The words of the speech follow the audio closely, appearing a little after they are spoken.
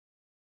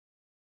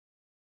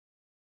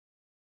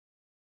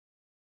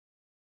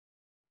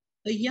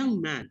A young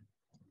man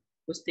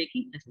was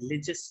taking a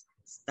religious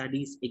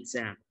studies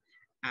exam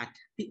at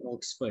the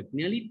Oxford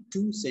nearly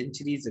 2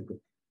 centuries ago.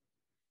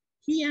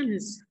 He and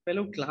his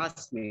fellow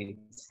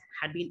classmates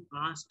had been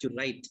asked to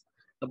write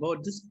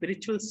about the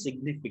spiritual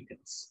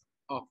significance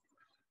of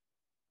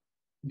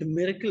the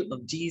miracle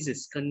of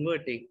Jesus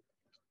converting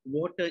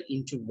water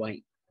into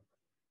wine.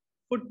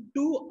 For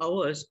 2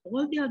 hours,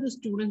 all the other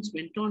students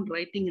went on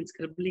writing and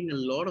scribbling a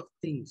lot of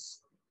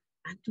things.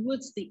 And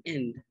towards the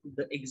end,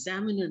 the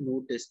examiner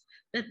noticed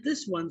that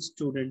this one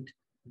student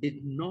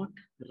did not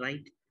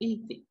write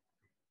anything.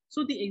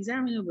 So the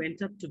examiner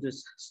went up to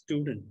this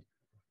student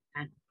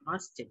and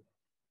asked him,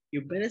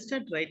 "You better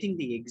start writing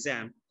the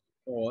exam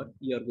or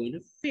you're going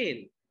to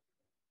fail."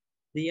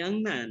 The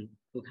young man,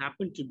 who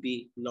happened to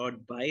be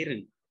Lord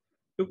Byron,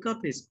 took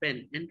up his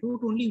pen and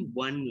wrote only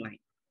one line.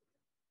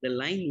 The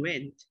line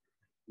went,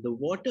 "The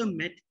water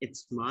met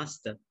its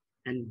master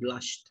and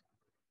blushed."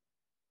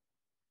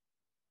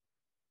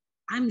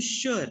 I'm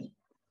sure,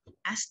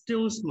 as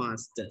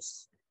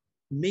Toastmasters,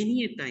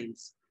 many a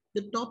times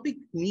the topic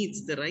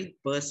meets the right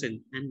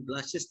person and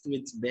blushes to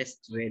its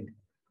best red.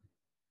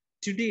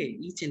 Today,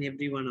 each and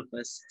every one of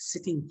us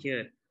sitting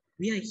here,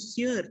 we are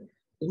here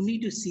only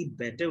to see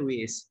better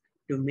ways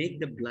to make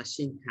the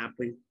blushing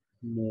happen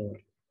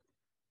more.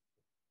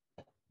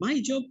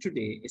 My job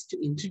today is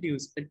to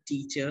introduce a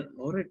teacher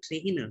or a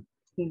trainer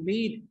who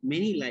made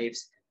many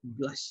lives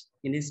blush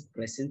in his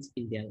presence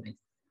in their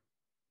life.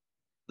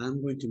 I'm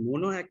going to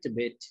mono act a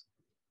bit.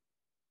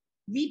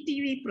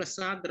 VTV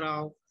Prasad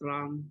Rao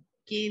from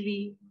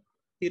KV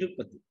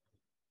Tirupati.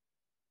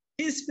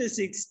 His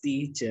physics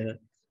teacher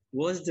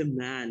was the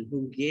man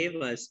who gave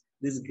us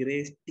this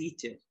great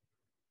teacher.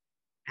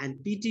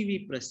 And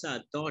PTV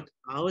Prasad taught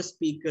our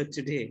speaker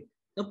today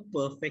a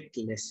perfect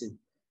lesson.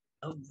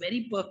 A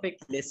very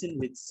perfect lesson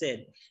which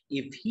said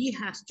if he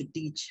has to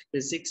teach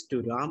physics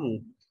to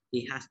Ramu,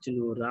 he has to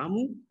know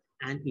Ramu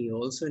and he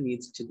also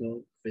needs to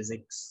know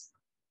physics.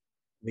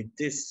 With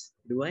this,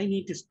 do I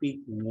need to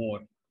speak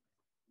more?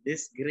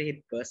 This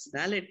great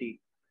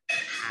personality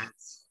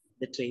has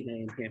the trainer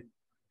in him.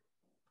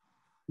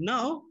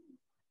 Now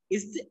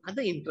is the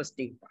other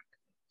interesting part.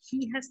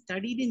 He has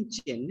studied in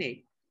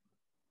Chennai,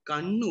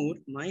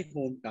 Kannur, my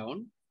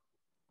hometown,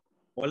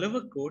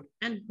 Olavarkot,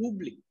 and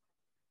Hubli.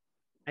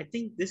 I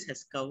think this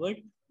has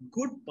covered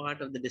good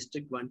part of the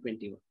District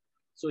 121.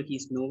 So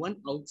he's no one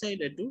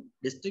outsider to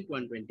District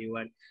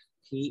 121.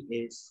 He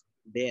is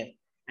there.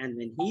 And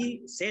when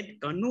he said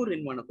Kannur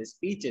in one of his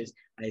speeches,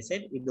 I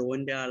said, "Idu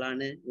onde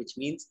alane," which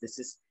means this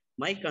is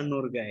my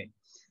Kannur guy.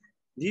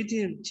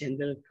 DTM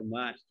Chendil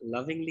Kumar,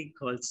 lovingly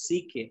called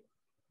CK,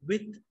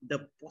 with the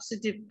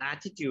positive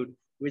attitude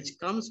which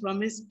comes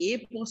from his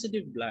A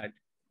positive blood.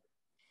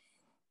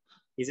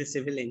 He's a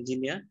civil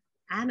engineer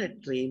and a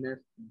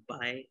trainer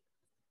by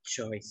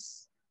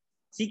choice.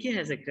 CK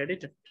has a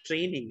credit of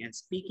training and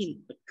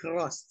speaking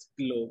across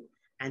the globe,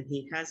 and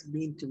he has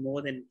been to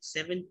more than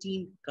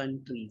 17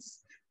 countries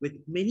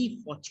with many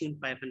Fortune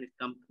 500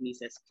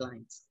 companies as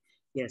clients.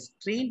 He has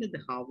trained at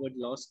the Harvard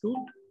Law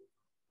School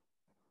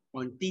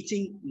on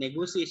teaching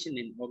negotiation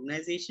in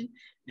organization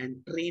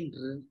and trained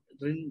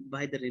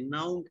by the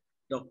renowned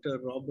Dr.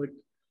 Robert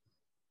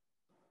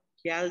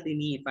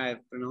Cialdini, if I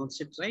have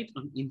pronounced it right,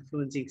 on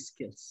influencing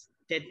skills,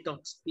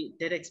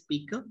 TEDx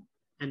speaker,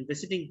 and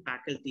visiting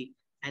faculty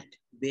at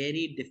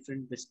very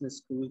different business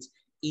schools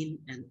in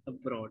and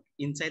abroad,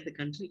 inside the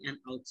country and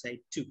outside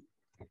too.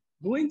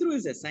 Going through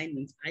his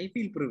assignments, I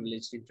feel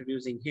privileged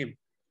introducing him.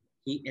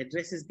 He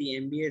addresses the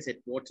MBAs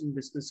at Wharton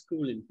Business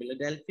School in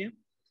Philadelphia,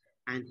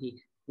 and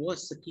he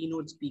was the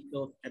keynote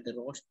speaker at the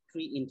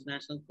Rostri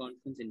International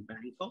Conference in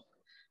Bangkok,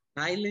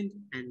 Thailand,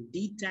 and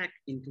DTAC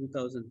in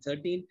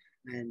 2013,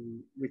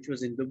 and which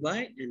was in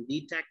Dubai, and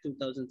DTAC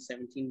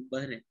 2017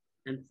 Bahrain.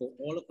 And for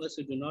all of us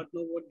who do not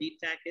know what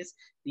DTAC is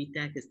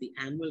the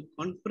annual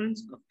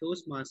conference of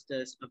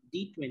Toastmasters of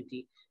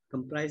D20,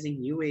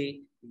 comprising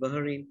UAE,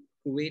 Bahrain,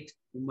 Kuwait,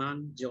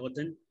 Oman,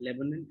 Jordan,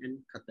 Lebanon, and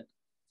Qatar.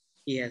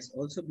 He has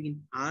also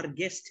been our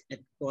guest at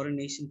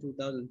Coronation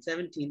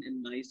 2017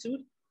 in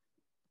Mysore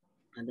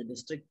and the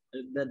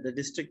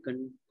district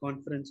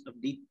conference of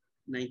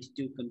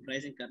D92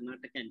 comprising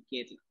Karnataka and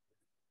Kerala.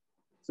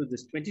 So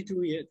this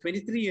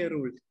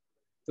 23-year-old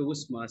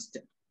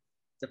Toastmaster,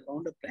 the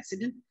founder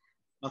president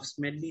of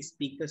Smedley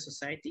Speaker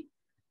Society,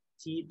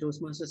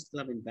 Toastmasters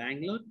Club in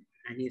Bangalore,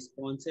 and he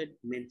sponsored,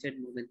 mentored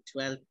more than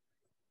 12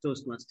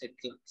 Toastmaster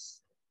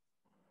clubs.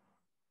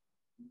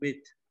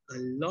 With a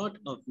lot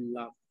of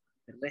love,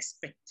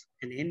 respect,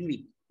 and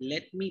envy,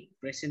 let me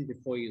present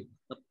before you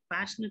a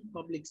passionate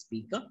public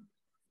speaker,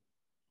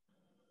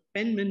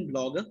 penman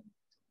blogger,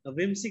 a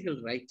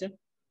whimsical writer,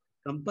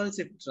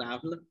 compulsive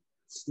traveler,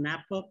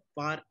 snapper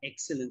par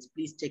excellence.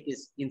 Please check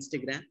his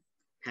Instagram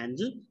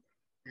handle,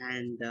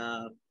 and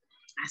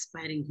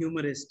aspiring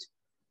humorist.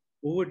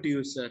 Over to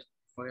you, sir,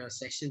 for your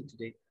session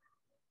today.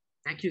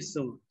 Thank you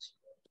so much.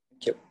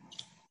 Thank you.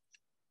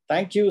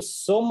 Thank you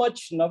so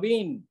much,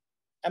 Naveen.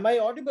 Am I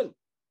audible?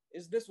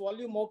 Is this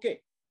volume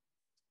okay?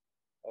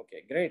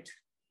 Okay, great.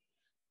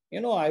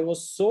 I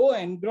was so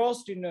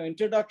engrossed in your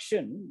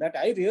introduction that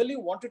I really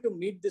wanted to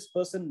meet this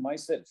person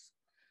myself.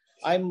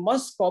 I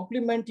must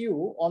compliment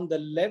you on the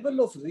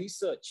level of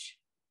research.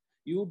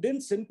 You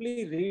didn't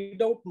simply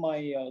read out my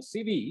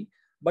CV,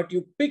 but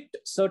you picked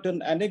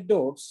certain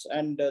anecdotes,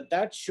 and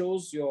that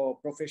shows your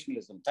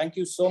professionalism. Thank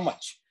you so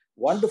much.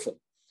 Wonderful.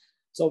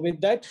 So with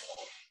that,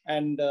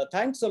 and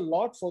thanks a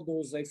lot for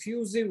those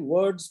effusive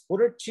words,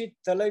 Purachit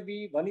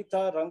Talavi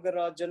Vanita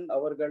Rangarajan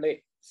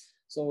Avargale.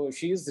 So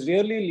she is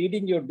really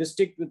leading your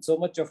district with so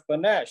much of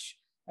panache.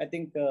 I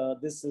think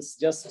this is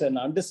just an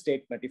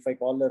understatement if I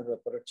call her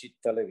Purachit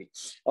Talavi.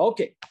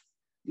 Okay.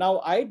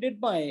 Now, I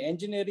did my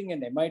engineering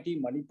in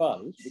MIT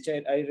Manipal, which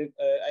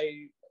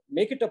I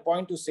make it a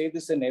point to say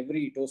this in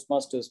every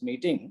Toastmasters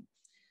meeting.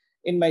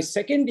 In my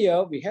second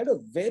year, we had a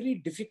very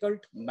difficult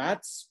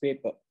maths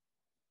paper.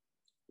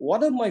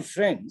 One of my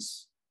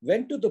friends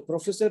went to the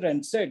professor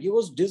and said, he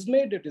was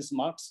dismayed at his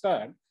marks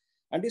card.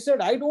 And he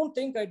said, I don't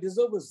think I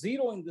deserve a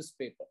 0 in this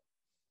paper.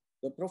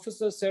 The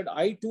professor said,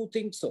 I too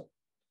think so.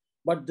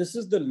 But this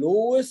is the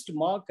lowest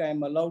mark I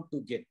am allowed to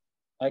get.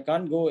 I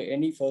can't go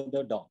any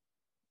further down.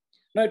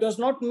 No, it was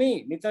not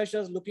me. Nitasha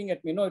is looking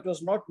at me. No, it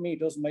was not me.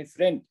 It was my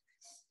friend.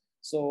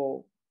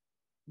 So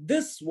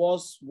this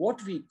was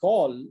what we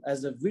call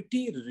as a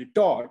witty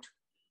retort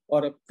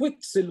or a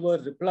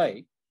quicksilver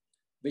reply,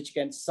 which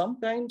can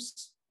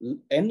sometimes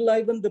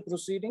enliven the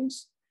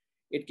proceedings.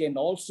 It can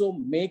also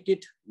make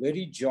it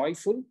very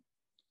joyful,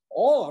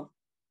 or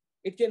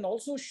it can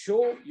also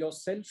show your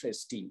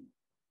self-esteem.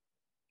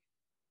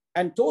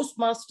 And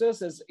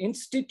Toastmasters has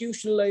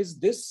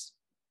institutionalized this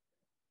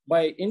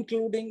by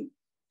including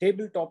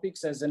table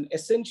topics as an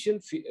essential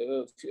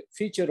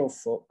feature of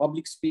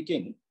public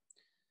speaking.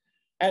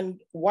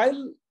 And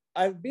while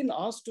I've been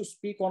asked to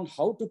speak on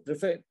how to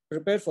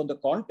prepare for the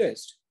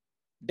contest,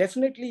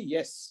 definitely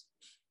yes.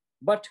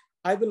 But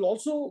I will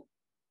also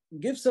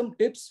give some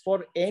tips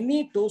for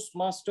any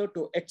Toastmaster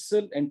to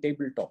excel in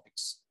table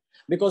topics.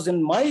 Because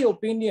in my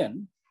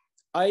opinion,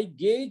 I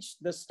gauge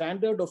the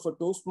standard of a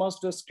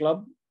Toastmasters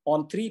club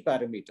on 3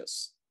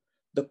 parameters: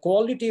 the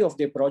quality of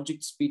their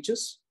project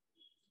speeches,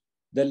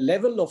 the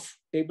level of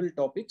table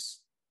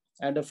topics,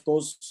 and of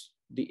course,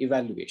 the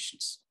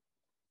evaluations.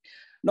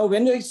 Now,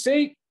 when I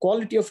say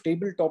quality of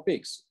table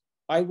topics,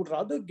 I would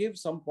rather give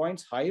some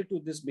points higher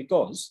to this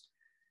because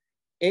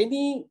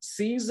any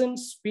seasoned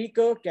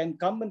speaker can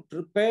come and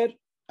prepare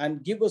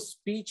and give a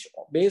speech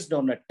based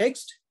on a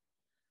text,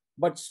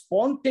 but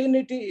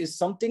spontaneity is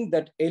something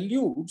that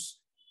eludes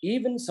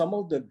even some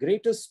of the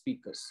greatest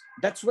speakers.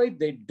 That's why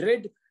they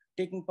dread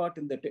taking part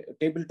in the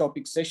table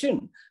topic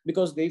session,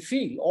 because they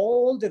feel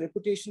all the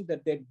reputation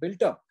that they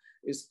built up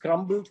is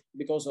crumbled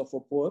because of a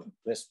poor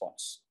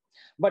response.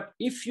 But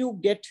if you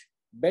get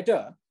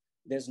better,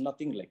 there's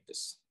nothing like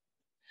this.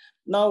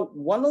 Now,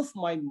 one of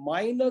my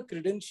minor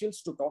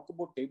credentials to talk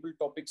about table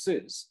topics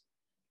is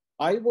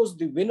I was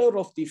the winner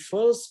of the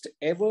first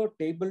ever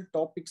table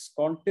topics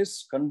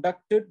contest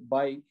conducted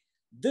by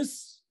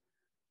this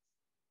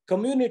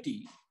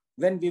community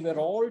when we were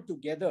all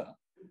together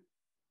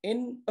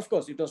of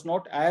course, it was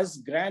not as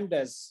grand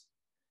as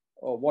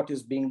what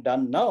is being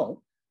done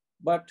now,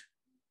 but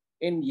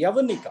in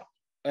Yavanika,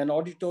 an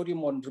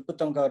auditorium on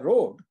Rupatanga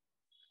Road.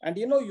 And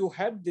you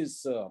had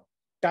these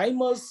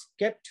timers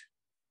kept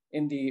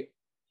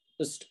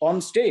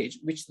on stage,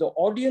 which the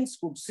audience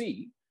could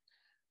see.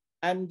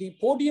 And the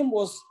podium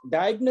was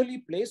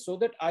diagonally placed so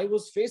that I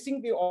was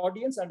facing the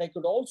audience, and I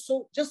could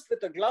also, just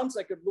with a glance,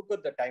 I could look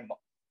at the timer,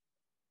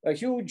 a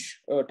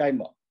huge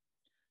timer.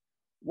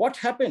 What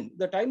happened?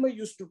 The timer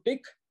used to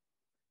tick,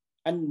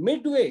 and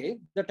midway,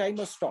 the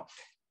timer stopped.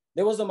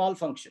 There was a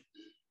malfunction.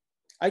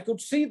 I could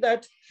see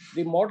that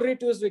the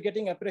moderators were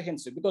getting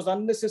apprehensive because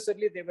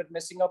unnecessarily they were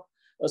messing up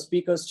a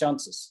speaker's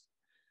chances.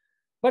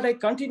 But I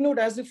continued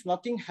as if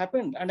nothing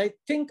happened. And I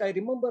think I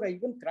remember I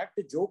even cracked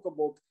a joke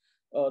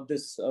about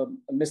this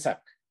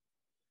mishap.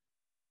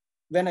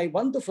 When I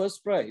won the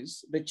first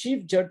prize, the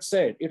chief judge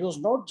said it was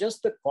not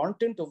just the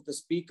content of the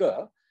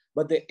speaker,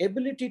 but the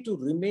ability to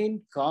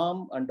remain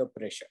calm under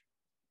pressure.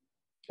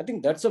 I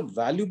think that's a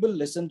valuable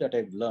lesson that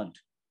I've learned.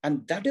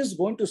 And that is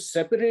going to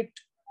separate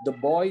the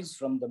boys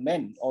from the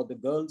men or the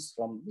girls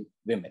from the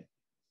women.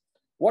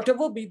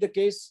 Whatever be the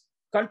case,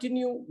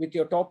 continue with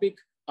your topic,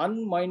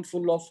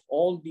 unmindful of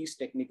all these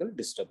technical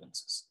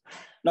disturbances.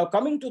 Now,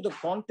 coming to the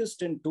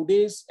contest in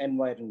today's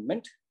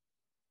environment,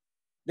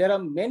 there are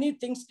many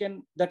things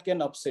that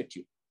can upset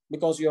you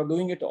because you're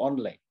doing it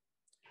online.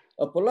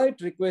 A polite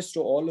request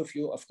to all of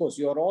you, of course,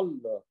 you're all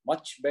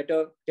much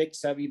better tech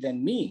savvy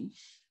than me.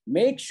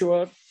 Make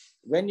sure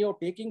when you're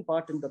taking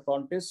part in the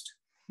contest,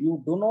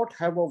 you do not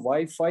have a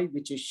Wi-Fi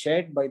which is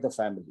shared by the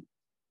family,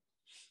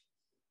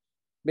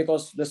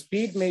 because the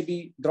speed may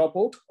be drop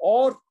out,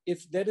 or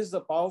if there is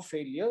a power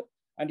failure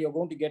and you're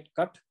going to get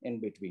cut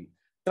in between.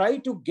 Try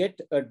to get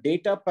a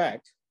data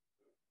pack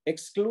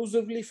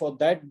exclusively for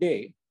that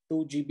day,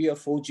 2 GB or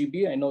 4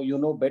 GB. I know you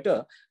know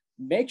better.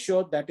 Make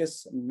sure that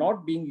is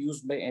not being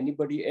used by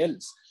anybody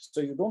else.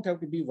 So you don't have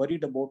to be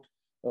worried about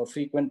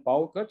frequent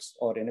power cuts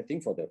or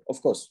anything for that.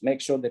 Of course,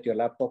 make sure that your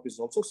laptop is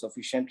also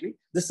sufficiently.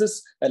 This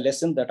is a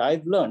lesson that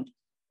I've learned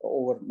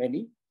over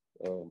many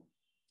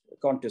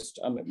contests,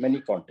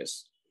 many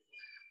contests.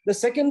 The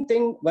second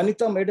thing,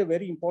 Vanita made a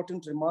very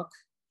important remark.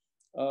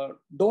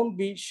 Don't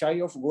be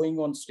shy of going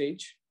on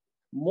stage.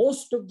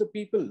 Most of the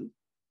people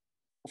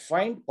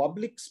find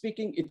public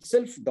speaking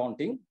itself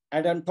daunting.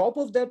 And on top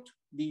of that,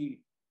 the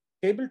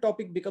table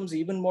topic becomes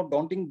even more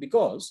daunting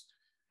because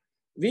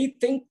we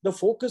think the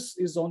focus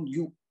is on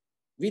you.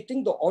 We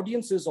think the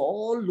audience is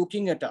all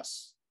looking at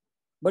us.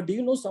 But do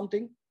you know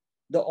something?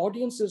 The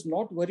audience is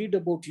not worried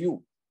about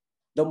you.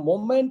 The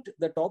moment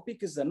the topic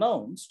is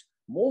announced,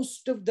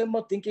 most of them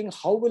are thinking,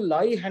 how will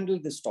I handle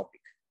this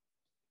topic?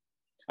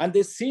 And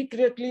they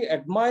secretly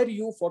admire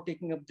you for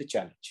taking up the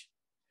challenge.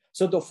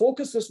 So the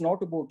focus is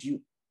not about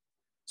you.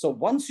 So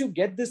once you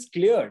get this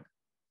cleared,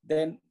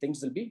 then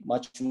things will be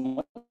much,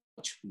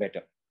 much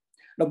better.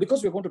 Now,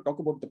 because we're going to talk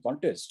about the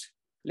contest,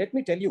 let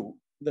me tell you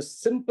the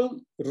simple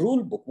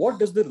rule book. What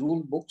does the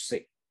rule book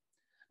say?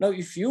 Now,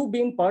 if you've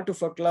been part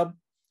of a club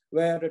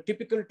where a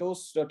typical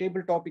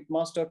table topic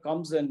master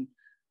comes and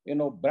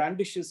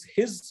brandishes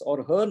his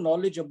or her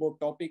knowledge about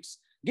topics,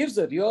 gives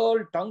a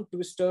real tongue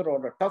twister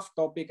or a tough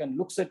topic and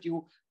looks at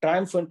you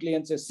triumphantly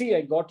and says, see,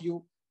 I got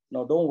you.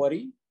 Now, don't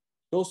worry.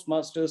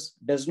 Toastmasters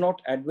does not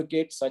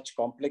advocate such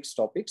complex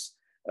topics.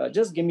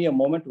 Just give me a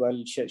moment while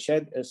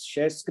I'll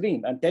share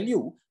screen and tell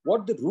you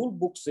what the rule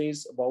book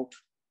says about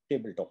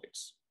table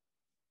topics.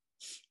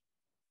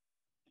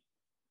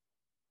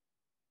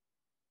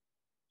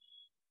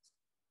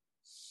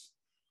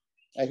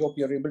 I hope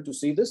you're able to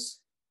see this.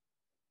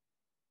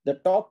 The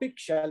topic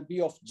shall be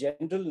of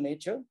general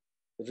nature,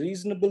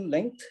 reasonable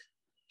length,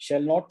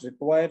 shall not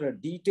require a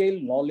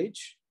detailed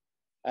knowledge,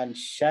 and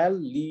shall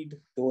lead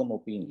to an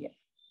opinion.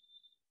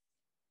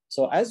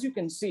 So as you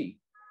can see,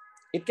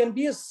 it can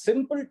be a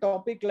simple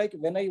topic like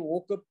when I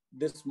woke up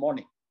this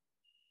morning.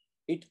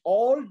 It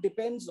all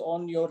depends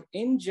on your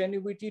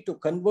ingenuity to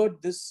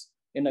convert this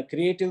in a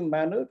creative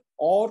manner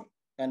or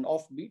an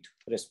offbeat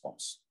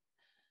response.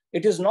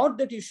 It is not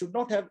that you should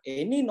not have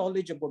any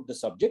knowledge about the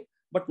subject,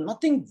 but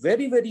nothing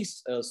very, very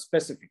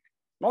specific,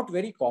 not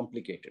very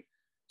complicated.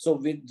 So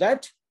with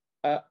that,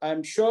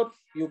 I'm sure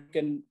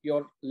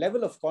your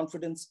level of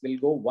confidence will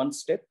go one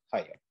step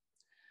higher.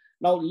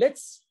 Now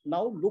let's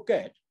look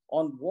at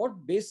on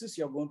what basis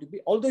you're going to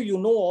be. Although you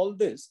know all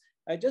this,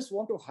 I just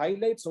want to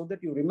highlight so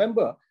that you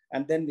remember,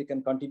 and then we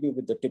can continue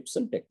with the tips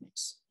and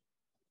techniques.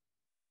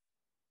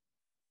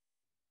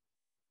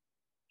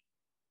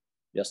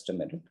 Just a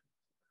minute.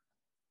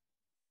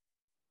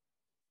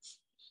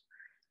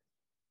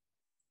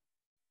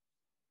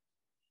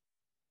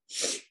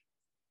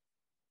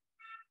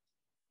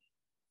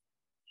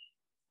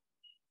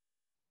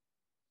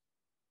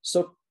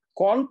 So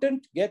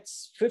content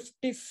gets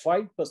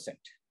 55%.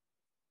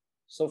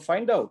 So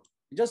find out,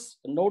 just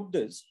note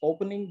this: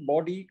 opening,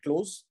 body,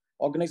 close,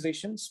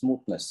 organization,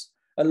 smoothness.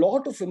 A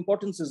lot of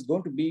importance is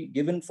going to be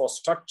given for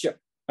structure.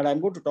 And I'm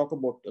going to talk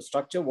about the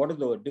structure. What are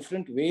the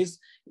different ways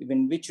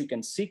in which you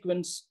can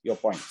sequence your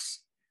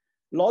points?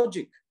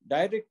 Logic,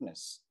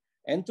 directness,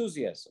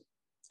 enthusiasm,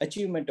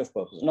 achievement of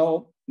purpose.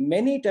 Now,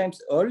 many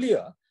times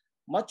earlier,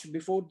 much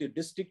before the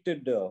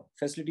districted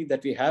facility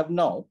that we have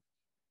now,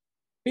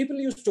 people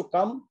used to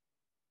come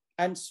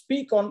and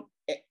speak on,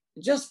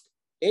 just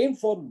aim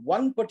for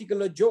one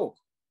particular joke.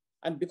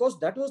 And because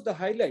that was the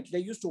highlight, they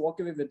used to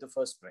walk away with the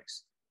first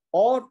prize.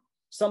 Or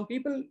some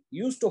people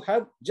used to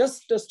have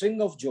just a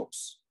string of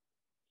jokes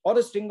or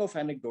a string of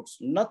anecdotes,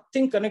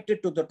 nothing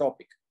connected to the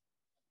topic.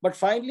 But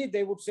finally,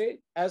 they would say,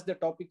 as the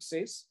topic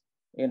says,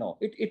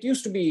 it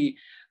used to be,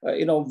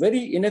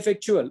 very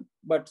ineffectual.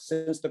 But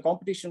since the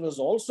competition was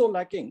also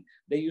lacking,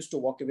 they used to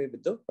walk away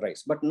with the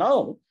prize. But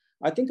now,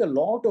 I think a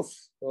lot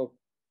of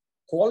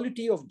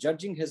quality of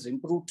judging has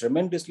improved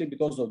tremendously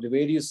because of the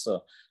various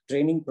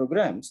training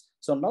programs.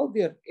 So now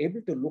we are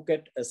able to look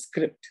at a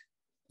script.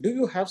 Do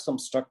you have some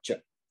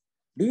structure?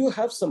 Do you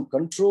have some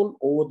control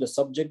over the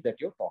subject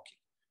that you're talking?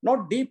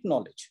 Not deep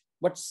knowledge,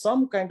 but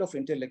some kind of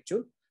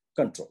intellectual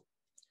control.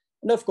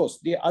 And of course,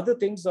 the other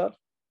things are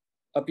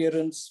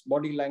appearance,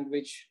 body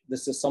language.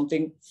 This is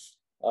something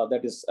that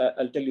is,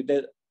 I'll tell you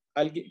that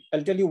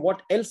I'll tell you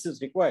what else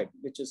is required,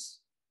 which is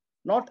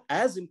not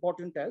as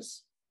important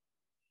as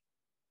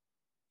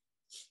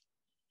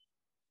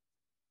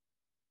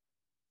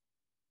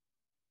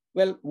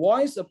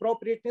voice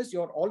appropriateness.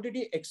 You're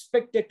already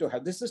expected to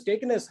have. This is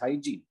taken as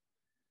hygiene.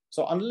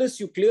 So unless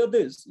you clear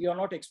this, you're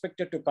not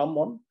expected to come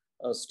on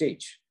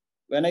stage.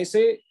 When I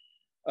say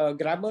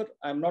grammar,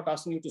 I'm not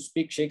asking you to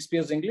speak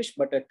Shakespeare's English,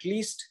 but at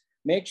least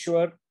make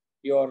sure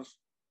you're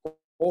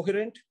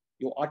coherent,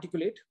 you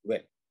articulate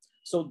well.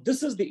 So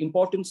this is the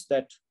importance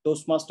that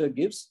Toastmaster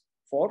gives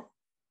for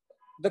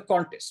the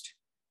contest.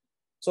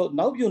 So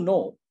now you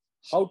know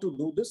how to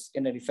do this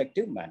in an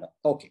effective manner.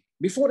 Okay,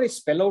 before I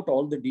spell out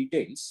all the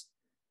details,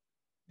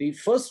 the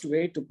first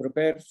way to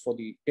prepare for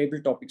the table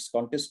topics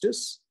contest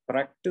is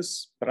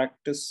practice,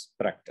 practice,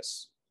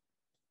 practice.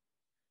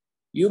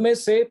 You may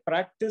say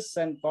practice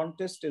and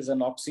contest is an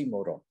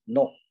oxymoron.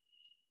 No,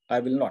 I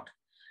will not.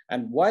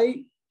 And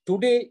why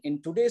today,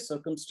 in today's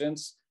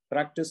circumstance,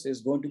 practice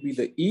is going to be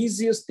the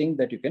easiest thing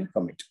that you can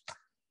commit.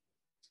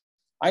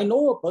 I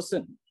know a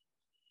person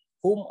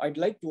whom I'd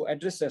like to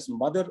address as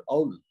Mother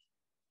Owl.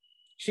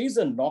 She's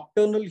a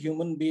nocturnal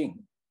human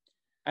being.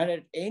 And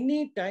at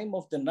any time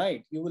of the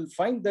night, you will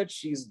find that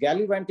she's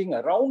gallivanting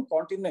around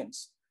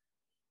continents,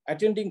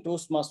 attending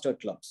Toastmaster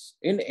clubs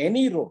in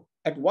any row.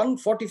 At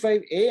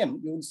 1:45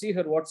 a.m., you will see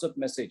her WhatsApp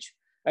message,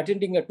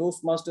 attending a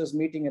Toastmasters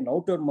meeting in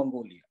Outer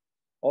Mongolia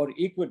or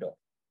Ecuador,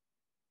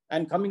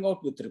 and coming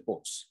out with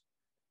reports.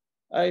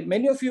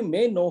 Many of you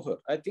may know her.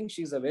 I think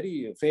she's a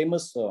very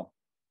famous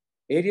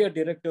area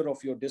director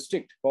of your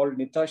district called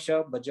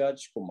Nitasha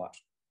Bajaj Kumar.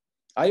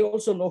 I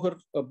also know her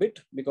a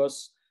bit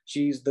because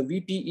she is the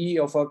VPE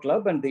of our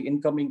club and the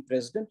incoming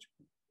president,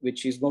 which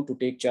she's going to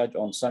take charge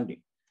on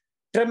Sunday.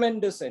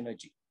 Tremendous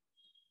energy.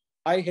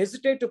 I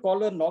hesitate to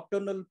call her a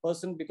nocturnal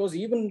person because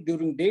even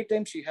during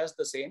daytime, she has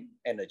the same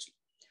energy.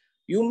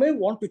 You may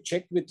want to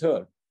check with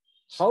her.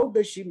 How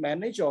does she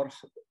manage, or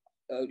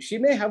she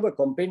may have a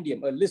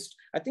compendium, a list.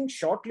 I think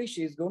shortly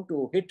she is going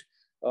to hit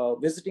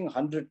visiting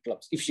 100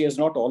 clubs if she has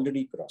not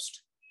already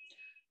crossed.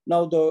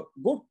 Now, the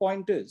good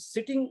point is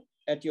sitting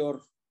at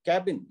your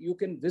cabin, you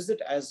can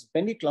visit as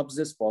many clubs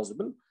as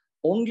possible.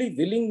 Only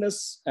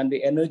willingness and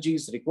the energy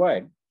is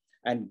required,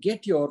 and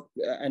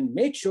and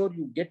make sure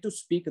you get to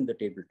speak in the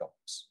table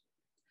topics.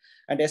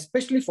 And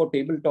especially for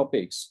table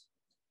topics,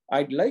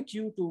 I'd like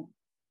you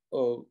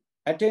to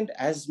attend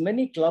as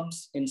many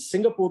clubs in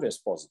Singapore as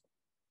possible.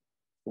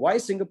 Why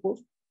Singapore?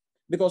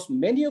 Because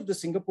many of the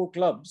Singapore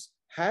clubs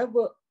have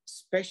a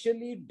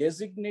specially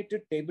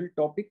designated table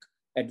topic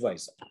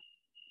advisor.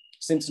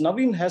 Since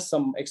Naveen has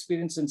some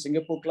experience in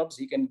Singapore clubs,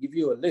 he can give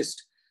you a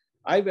list.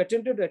 I've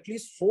attended at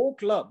least 4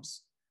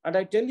 clubs, and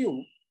I tell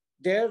you,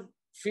 their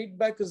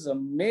feedback is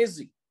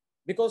amazing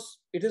because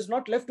it is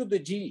not left to the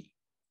GE.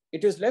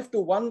 It is left to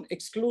one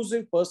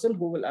exclusive person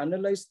who will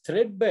analyze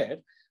threadbare,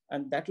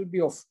 and that will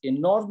be of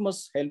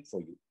enormous help for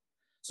you.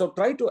 So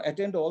try to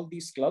attend all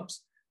these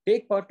clubs,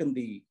 take part in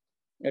the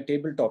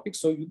table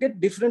topics so you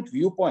get different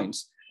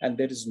viewpoints, and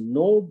there is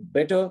no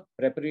better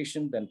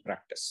preparation than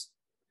practice.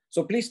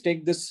 So please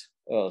take this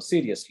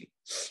seriously.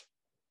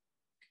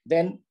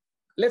 Then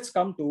let's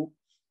come to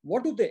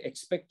what do they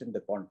expect in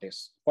the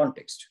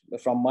context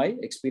from my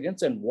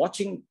experience and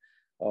watching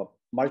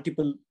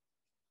multiple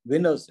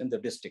winners in the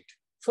district.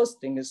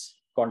 First thing is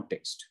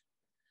context.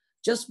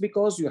 Just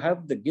because you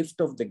have the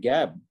gift of the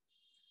gab,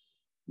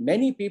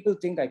 many people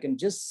think I can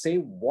just say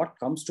what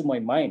comes to my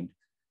mind,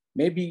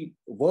 maybe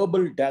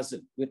verbal dazzle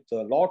with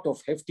a lot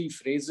of hefty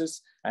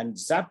phrases and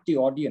zap the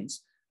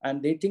audience,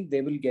 and they think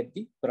they will get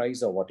the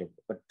prize or whatever.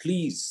 But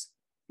please,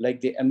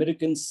 like the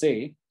Americans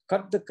say,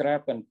 cut the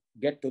crap and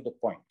get to the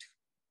point.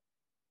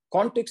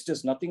 Context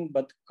is nothing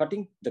but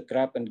cutting the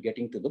crap and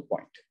getting to the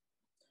point.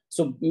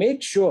 So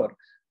make sure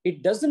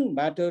it doesn't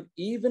matter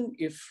even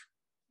if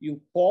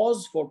you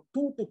pause for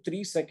 2 to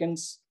 3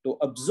 seconds to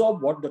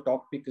absorb what the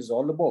topic is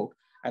all about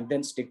and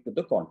then stick to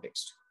the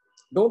context.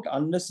 Don't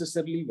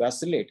unnecessarily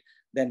vacillate,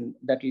 then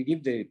that will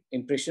give the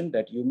impression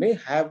that you may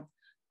have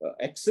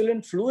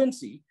excellent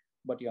fluency,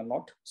 but you're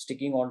not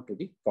sticking on to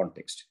the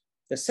context.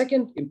 The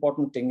second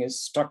important thing is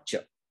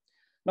structure.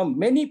 Now,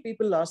 many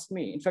people ask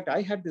me, in fact,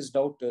 I had this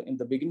doubt in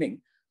the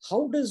beginning,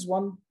 how does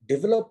one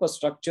develop a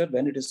structure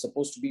when it is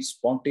supposed to be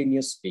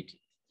spontaneous speaking?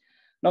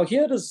 Now,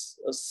 here is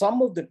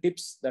some of the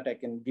tips that I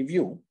can give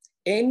you.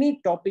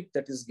 Any topic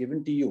that is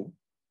given to you,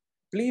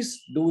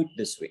 please do it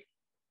this way.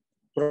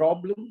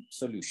 Problem,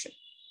 solution.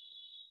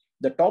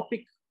 The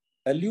topic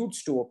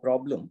alludes to a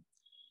problem,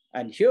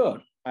 and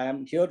here I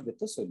am here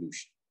with a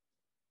solution.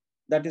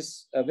 That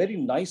is a very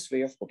nice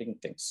way of putting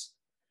things.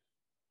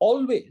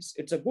 Always,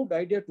 it's a good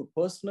idea to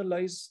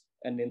personalize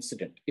an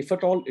incident, if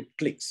at all it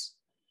clicks.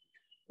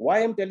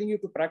 Why I'm telling you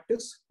to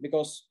practice?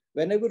 Because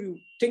whenever you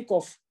think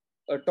of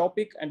a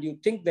topic and you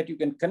think that you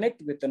can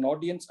connect with an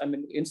audience,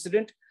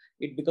 incident,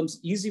 it becomes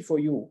easy for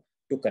you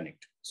to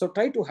connect. So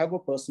try to have a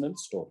personal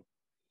story.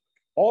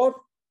 Or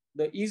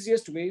the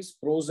easiest way is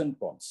pros and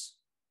cons.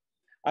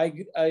 I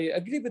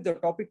agree with the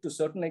topic to a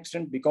certain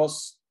extent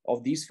because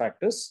of these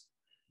factors,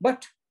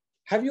 but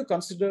have you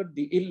considered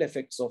the ill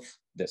effects of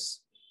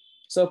this?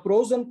 So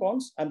pros and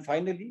cons, and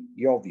finally,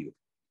 your view.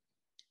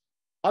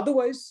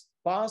 Otherwise,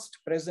 past,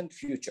 present,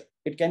 future.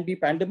 It can be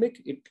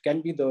pandemic. It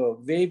can be the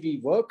way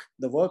we work,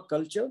 the work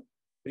culture.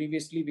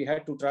 Previously, we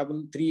had to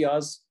travel 3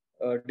 hours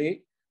a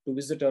day to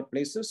visit our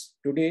places.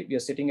 Today, we are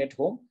sitting at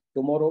home.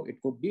 Tomorrow,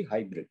 it could be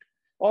hybrid.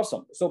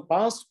 Awesome. So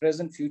past,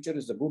 present, future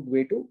is a good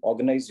way to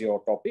organize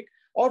your topic.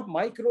 Or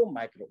micro,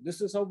 macro. This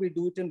is how we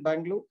do it in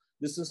Bangalore.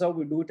 This is how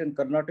we do it in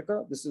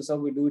Karnataka. This is how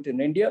we do it in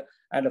India.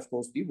 And of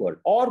course, the world.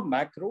 Or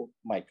macro,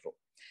 micro.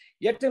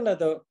 Yet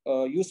another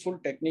useful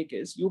technique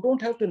is you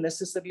don't have to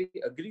necessarily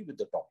agree with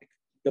the topic,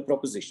 the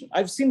proposition.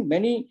 I've seen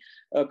many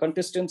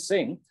contestants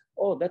saying,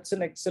 oh, that's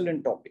an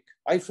excellent topic.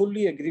 I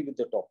fully agree with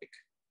the topic.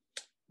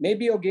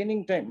 Maybe you're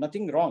gaining time,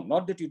 nothing wrong.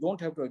 Not that you don't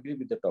have to agree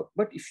with the talk,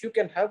 but if you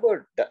can have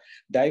a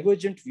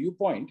divergent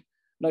viewpoint,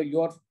 now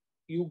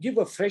you give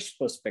a fresh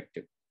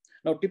perspective.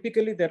 Now,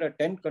 typically there are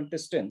 10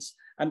 contestants,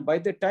 and by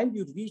the time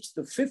you reach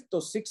the fifth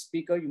or sixth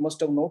speaker, you must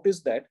have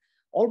noticed that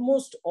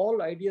almost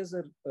all ideas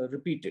are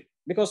repeated,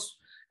 because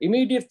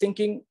immediate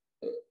thinking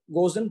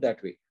goes in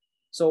that way.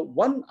 So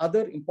one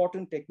other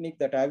important technique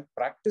that I've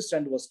practiced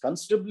and was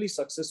considerably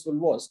successful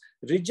was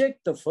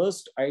reject the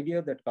first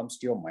idea that comes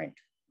to your mind.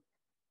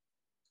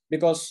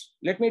 Because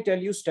let me tell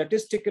you,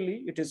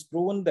 statistically, it is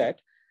proven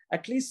that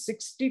at least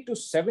 60 to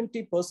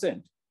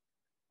 70%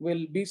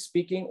 will be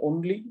speaking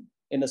only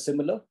in a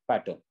similar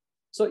pattern.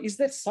 So is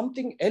there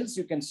something else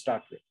you can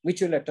start with, which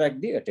will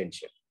attract the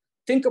attention?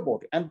 Think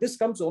about it. And this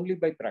comes only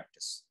by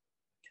practice.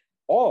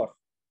 Or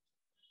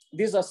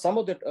these are some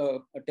of the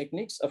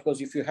techniques. Of course,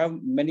 if you have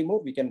many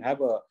more, we can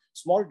have a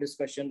small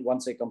discussion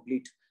once I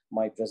complete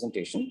my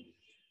presentation.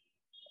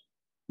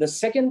 The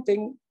second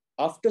thing,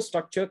 after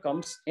structure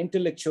comes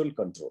intellectual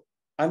control.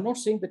 I'm not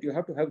saying that you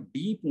have to have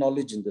deep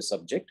knowledge in the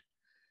subject,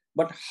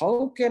 but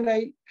how can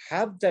I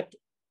have that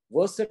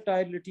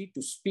versatility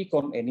to speak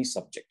on any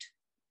subject?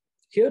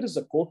 Here is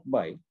a quote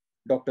by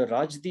Dr.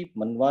 Rajdeep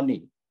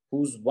Manwani,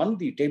 who's won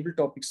the table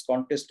topics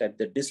contest at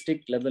the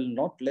district level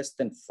not less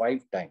than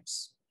 5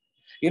 times.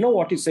 You know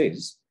what he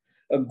says?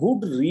 A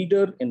good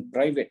reader in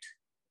private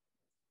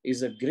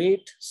is a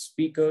great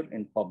speaker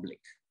in public.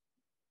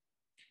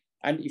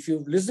 And if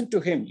you listen to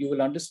him, you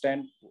will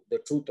understand the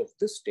truth of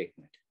this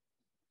statement.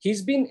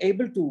 He's been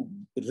able to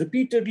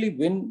repeatedly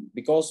win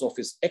because of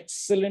his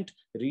excellent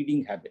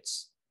reading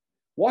habits.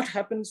 What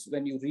happens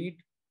when you read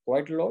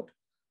quite a lot?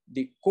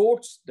 The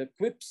quotes, the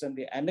quips, and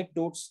the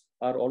anecdotes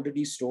are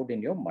already stored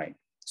in your mind.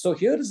 So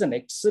here is an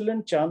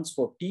excellent chance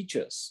for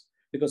teachers,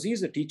 because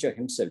he's a teacher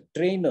himself,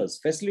 trainers,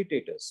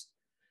 facilitators,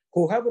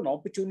 who have an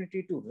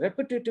opportunity to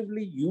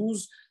repetitively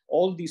use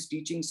all these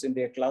teachings in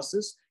their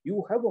classes.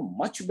 You have a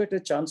much better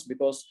chance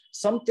because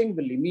something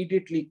will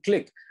immediately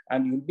click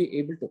and you'll be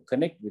able to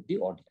connect with the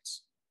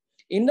audience.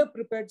 In a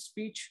prepared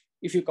speech,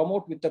 if you come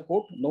out with a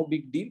quote, no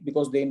big deal,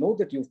 because they know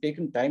that you've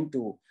taken time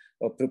to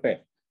prepare.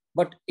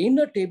 But in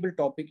a table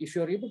topic, if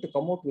you're able to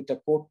come out with a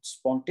quote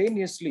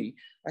spontaneously,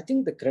 I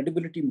think the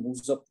credibility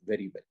moves up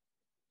very well.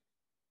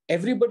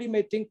 Everybody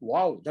may think,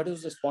 wow, that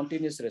is a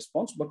spontaneous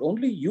response, but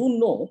only you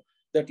know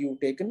that you've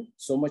taken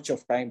so much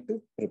of time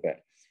to prepare.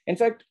 In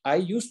fact, I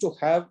used to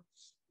have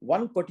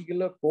one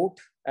particular quote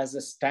as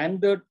a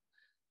standard,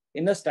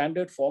 in a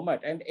standard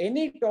format, and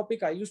any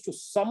topic I used to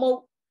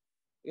somehow,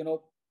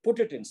 put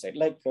it inside,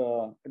 like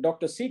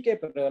Dr. C.K.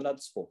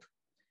 Prahalad's quote.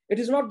 It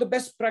is not the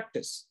best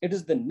practice, it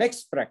is the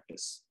next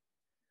practice.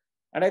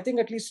 And I think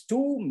at least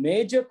 2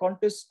 major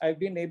contests I've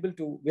been able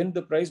to win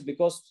the prize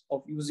because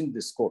of using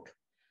this quote.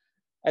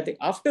 I think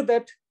after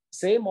that,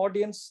 same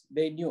audience,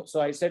 they knew.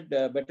 So I said,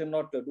 better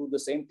not do the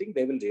same thing,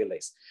 they will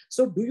realize.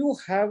 So do you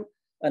have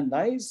a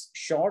nice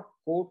short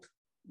quote,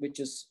 which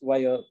is by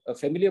a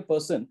familiar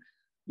person,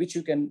 which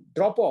you can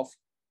drop off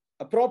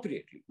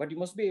appropriately, but you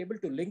must be able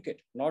to link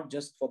it, not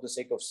just for the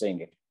sake of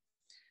saying it.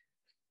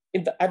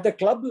 At the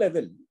club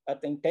level, I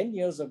think 10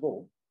 years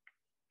ago,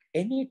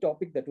 any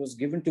topic that was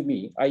given to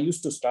me, I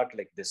used to start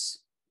like this.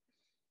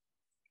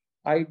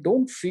 I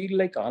don't feel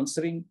like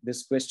answering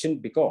this question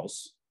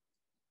because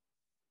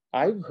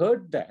I've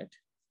heard that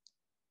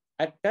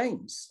at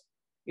times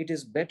it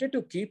is better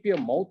to keep your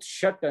mouth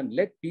shut and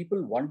let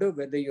people wonder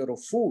whether you're a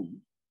fool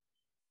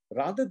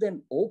rather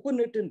than open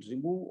it and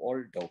remove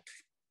all doubt.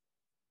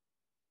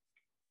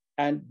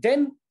 And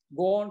then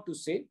go on to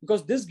say,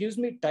 because this gives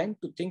me time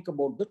to think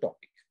about the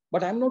topic.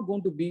 But I'm not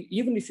going to be,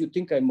 even if you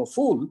think I'm a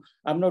fool,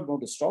 I'm not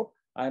going to stop.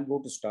 I'm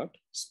going to start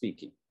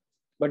speaking.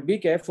 But be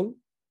careful.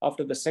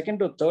 After the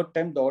second or third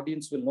time, the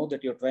audience will know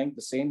that you're trying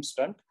the same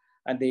stunt,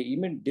 and they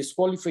even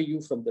disqualify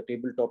you from the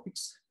table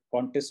topics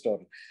contest or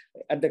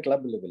at the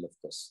club level, of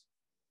course.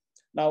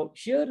 Now,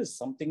 here is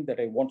something that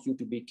I want you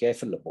to be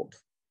careful about.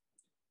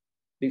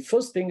 The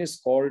first thing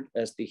is called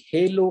as the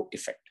halo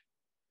effect.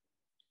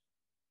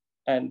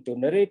 And to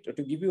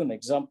give you an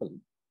example,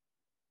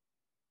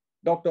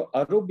 Dr.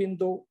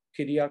 Aurobindo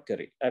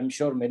Kiriakare, I'm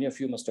sure many of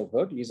you must have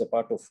heard, he's a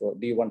part of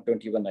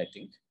D121, I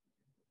think.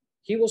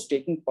 He was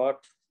taking part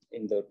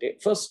in the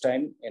first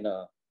time in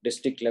a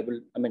district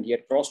level. I mean, he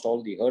had crossed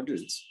all the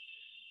hurdles.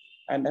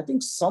 And I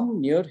think some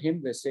near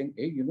him were saying,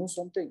 hey, you know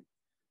something?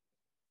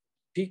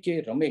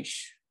 P.K. Ramesh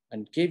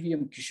and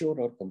KVM Kishore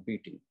are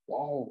competing.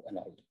 Wow, and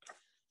all that.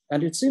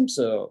 And it seems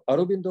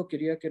Aurobindo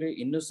Kiriakare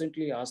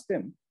innocently asked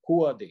them,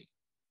 who are they?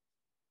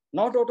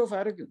 Not out of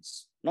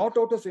arrogance, not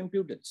out of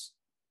impudence.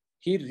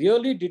 He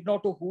really did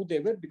not know who they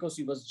were because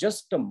he was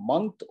just a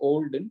month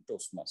old in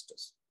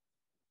Toastmasters.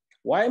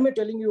 Why am I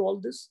telling you all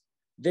this?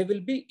 There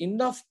will be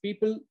enough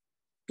people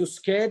to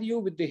scare you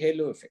with the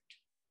halo effect,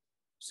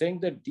 saying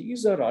that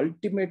these are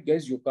ultimate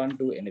guys, you can't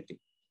do anything.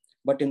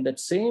 But in that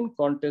same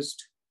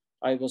contest,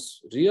 I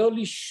was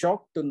really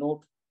shocked to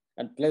note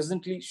and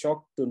pleasantly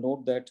shocked to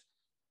note that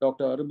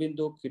Dr.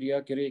 Aurobindo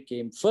Kiriakare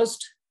came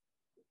first,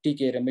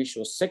 T.K. Ramesh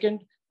was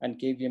second, and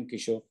KVM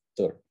Kishore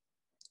third.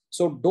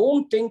 So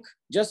don't think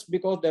just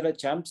because there are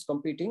champs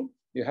competing,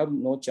 you have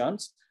no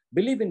chance.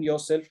 Believe in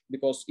yourself,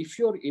 because if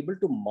you're able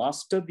to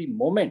master the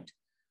moment,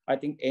 I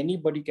think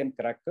anybody can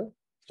crack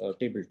a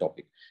table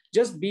topic.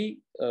 Just be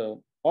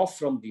off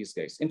from these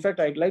guys. In fact,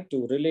 I'd like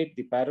to relate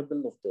the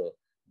parable of the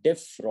deaf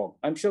frog.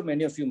 I'm sure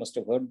many of you must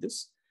have heard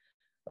this.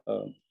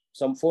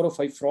 Some 4 or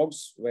 5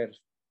 frogs were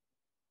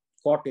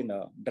caught in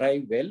a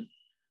dry well,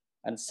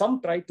 and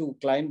some tried to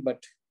climb,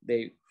 but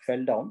they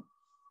fell down.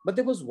 But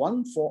there was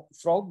one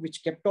frog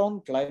which kept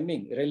on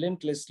climbing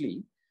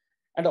relentlessly,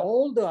 and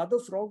all the other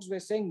frogs were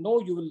saying,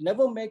 no, you will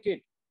never make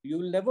it. You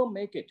will never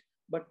make it.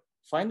 But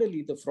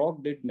finally, the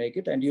frog did make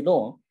it. And you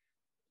know,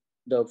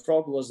 the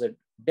frog was a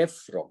deaf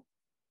frog.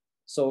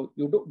 So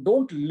you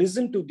don't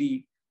listen to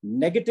the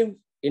negative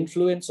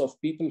influence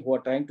of people who are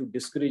trying to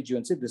discourage you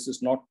and say, this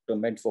is not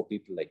meant for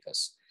people like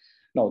us.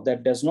 Now,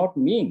 that does not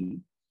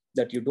mean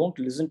that you don't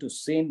listen to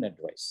sane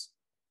advice.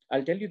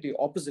 I'll tell you the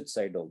opposite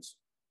side also.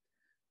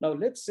 Now,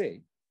 let's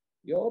say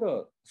you're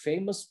a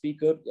famous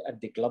speaker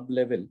at the club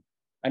level,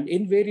 and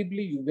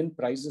invariably you win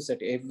prizes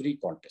at every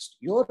contest.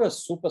 You're a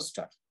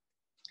superstar.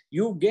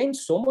 You gain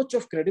so much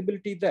of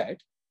credibility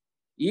that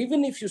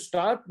even if you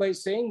start by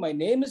saying, my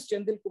name is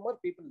Chendil Kumar,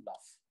 people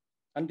laugh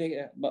and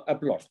they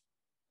applaud,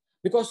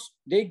 because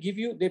they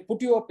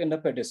put you up in a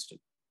pedestal.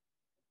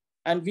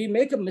 And we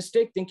make a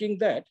mistake thinking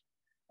that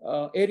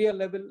area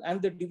level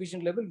and the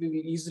division level, we will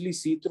easily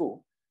see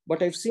through.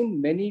 But I've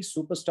seen many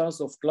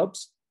superstars of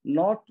clubs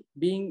not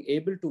being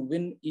able to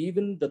win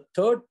even the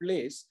 3rd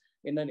place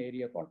in an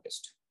area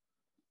contest.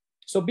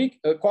 So be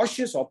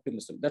cautious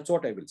optimism. That's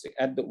what I will say.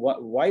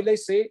 While I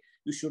say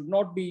you should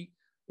not be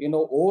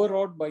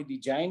overawed by the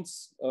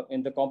giants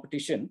in the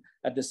competition,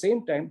 at the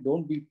same time,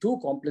 don't be too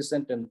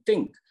complacent and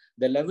think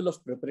the level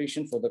of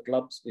preparation for the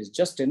clubs is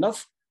just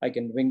enough. I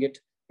can wing it.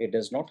 It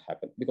does not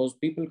happen, because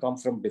people come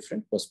from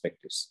different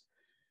perspectives.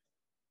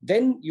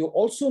 Then you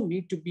also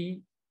need to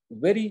be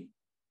very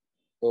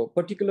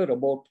particular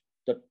about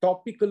the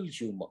topical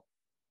humor,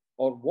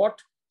 or what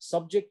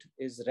subject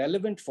is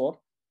relevant for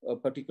a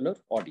particular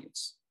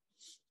audience.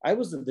 I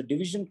was in the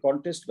division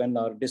contest when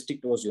our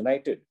district was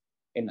united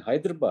in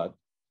Hyderabad,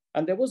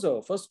 and there was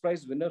a first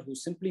prize winner who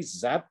simply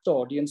zapped the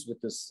audience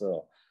with his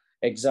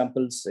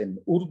examples in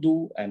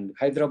Urdu and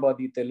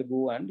Hyderabadi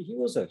Telugu, and he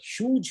was a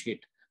huge hit.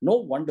 No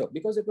wonder,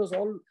 because it was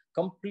all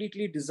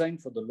completely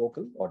designed for the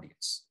local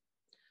audience.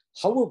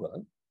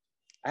 However,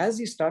 as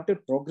he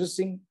started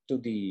progressing to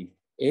the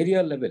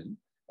area level,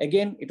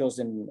 again, it was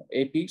in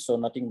AP, so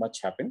nothing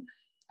much happened.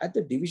 At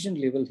the division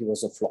level, he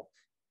was a flop,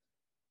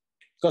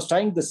 because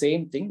trying the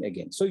same thing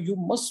again. So you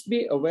must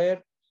be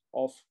aware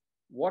of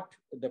what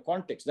the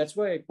context. That's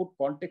why I put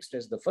context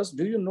as the first.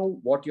 Do you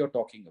know what you're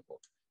talking about?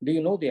 Do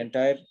you know the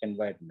entire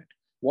environment?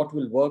 What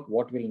will work,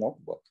 what will not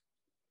work?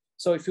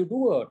 So if you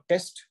do a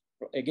test,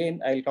 again,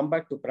 I'll come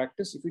back to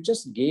practice. If you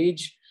just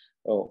gauge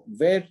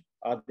where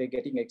are they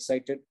getting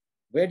excited,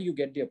 where do you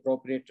get the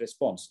appropriate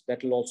response,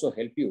 that will also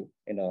help you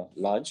in a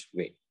large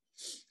way.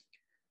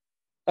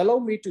 Allow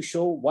me to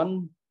show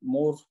one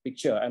more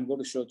picture. I'm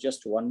going to show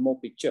just one more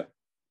picture.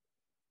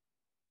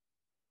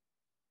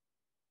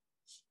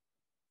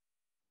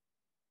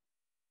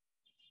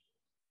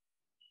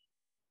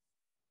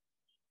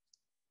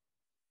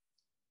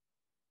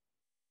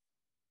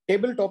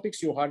 Table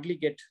topics, you hardly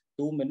get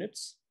 2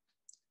 minutes.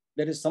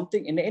 There is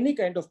something in any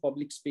kind of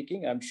public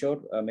speaking, I'm sure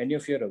many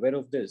of you are aware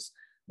of this,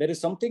 there is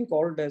something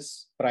called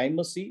as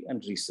primacy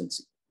and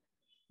recency.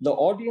 The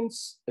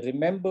audience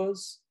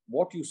remembers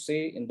what you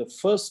say in the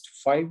first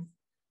 5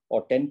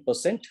 or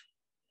 10%,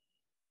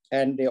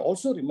 and they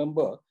also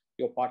remember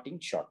your parting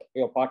shot,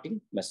 your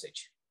parting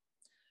message.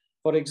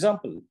 For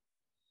example,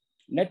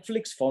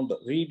 Netflix founder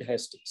Reed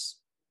Hastings,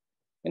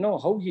 you know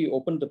how he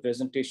opened the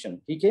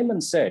presentation? He came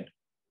and said,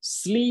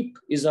 sleep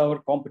is our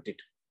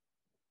competitor.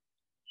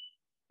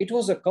 It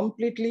was a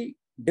completely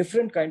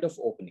different kind of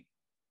opening.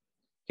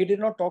 He did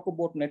not talk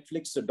about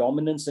Netflix, the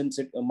dominance in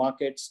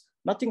markets,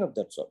 nothing of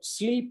that sort.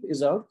 Sleep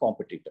is our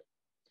competitor.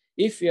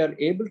 If we are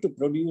able to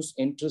produce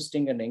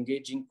interesting and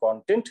engaging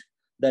content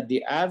that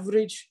the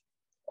average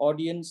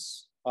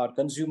audience or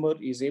consumer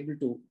is able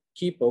to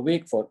keep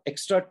awake for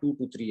extra 2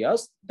 to 3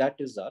 hours, that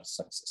is our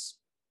success.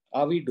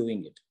 Are we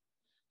doing it?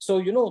 So,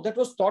 you know, that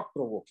was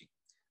thought-provoking.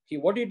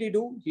 What did he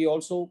do? He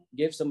also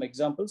gave some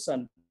examples,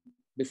 and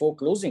before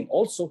closing,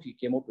 also he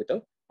came out with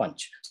a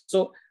punch.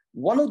 So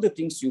one of the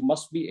things you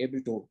must be able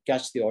to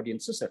catch the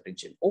audience's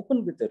attention.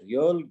 Open with a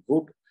real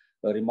good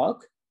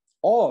remark,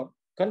 or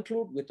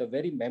conclude with a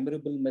very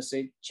memorable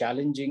message,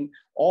 challenging,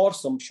 or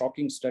some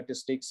shocking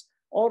statistics,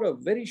 or a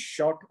very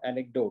short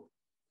anecdote,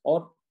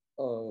 or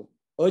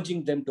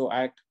urging them to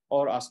act,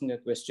 or asking a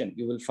question.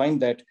 You will find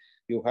that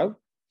you have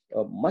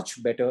a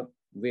much better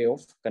way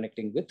of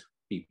connecting with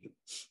people.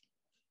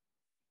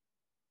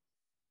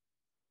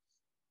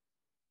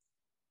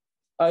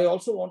 I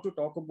also want to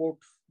talk about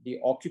the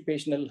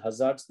occupational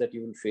hazards that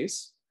you will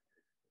face.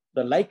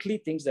 The likely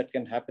things that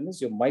can happen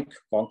is your mic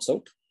conks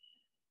out.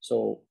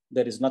 So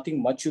there is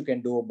nothing much you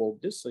can do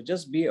about this. So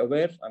just be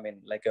aware. I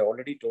mean, like I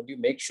already told you,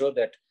 make sure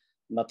that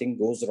nothing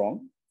goes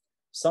wrong.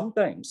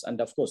 Sometimes,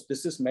 and of course,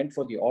 this is meant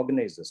for the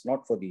organizers,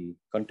 not for the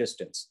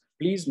contestants.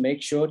 Please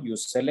make sure you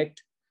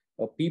select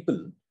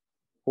people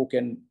who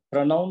can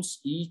pronounce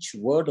each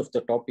word of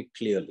the topic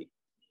clearly.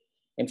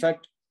 In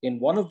fact, in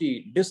one of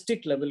the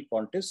district level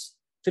contests,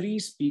 3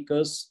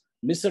 speakers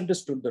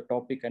misunderstood the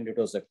topic and it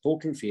was a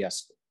total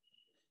fiasco.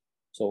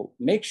 So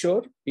make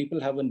sure people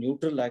have a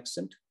neutral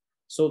accent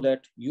so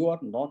that you are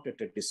not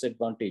at a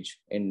disadvantage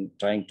in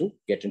trying to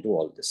get into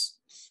all this.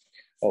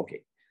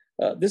 Okay.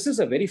 This is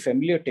a very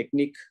familiar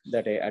technique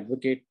that I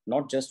advocate,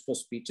 not just for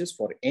speeches,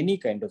 for any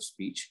kind of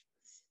speech.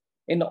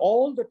 In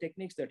all the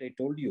techniques that I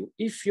told you,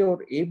 if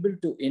you're able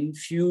to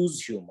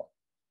infuse humor,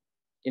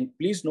 and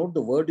please note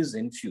the word is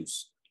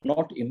infuse,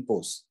 not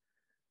impose.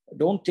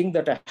 Don't think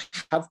that I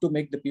have to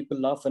make the people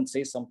laugh and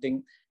say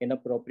something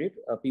inappropriate.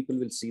 People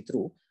will see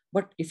through.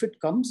 But if it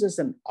comes as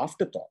an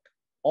afterthought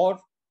or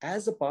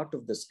as a part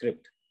of the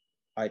script,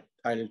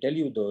 I'll tell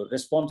you the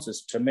response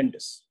is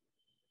tremendous.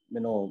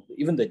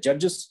 Even the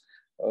judges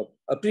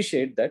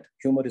appreciate that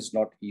humor is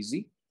not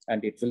easy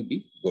and it will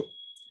be good.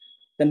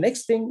 The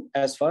next thing,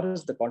 as far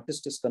as the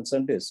contest is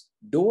concerned, is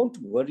don't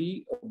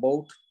worry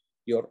about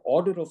your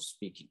order of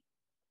speaking.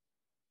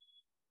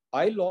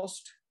 I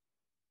lost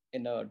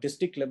in a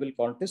district level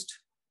contest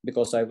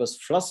because I was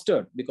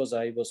flustered because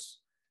I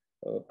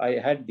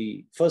had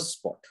the first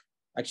spot.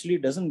 Actually,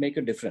 it doesn't make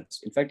a difference.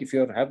 In fact, if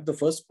you have the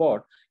first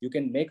spot, you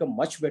can make a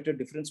much better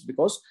difference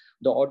because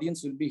the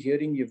audience will be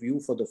hearing your view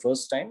for the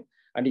first time.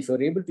 And if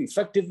you're able to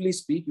effectively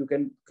speak, you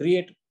can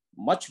create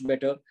much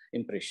better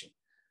impression.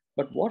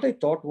 But what I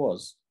thought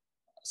was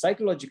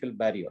psychological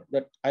barrier,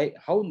 that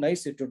how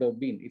nice it would have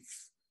been if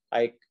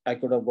I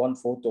could have gone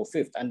 4th or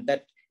 5th. And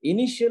that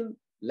initial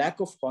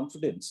lack of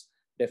confidence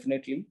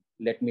definitely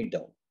let me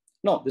down.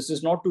 Now, this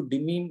is not to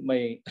demean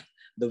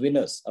the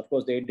winners. Of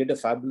course, they did a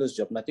fabulous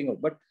job, nothing else.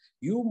 But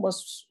you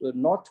must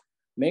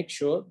make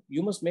sure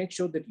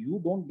that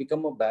you don't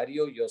become a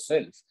barrier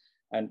yourself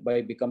and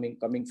by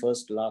coming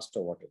first, last,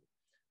 or whatever.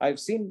 I've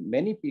seen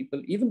many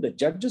people, even the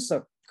judges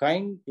are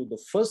kind to the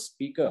first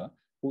speaker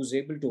who's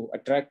able to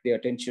attract the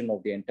attention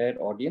of the entire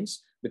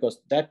audience,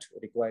 because that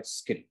requires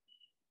skill.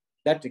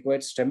 That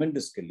requires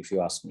tremendous skill, if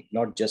you ask me,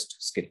 not just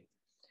skill.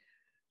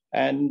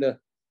 And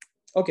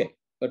okay,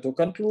 but to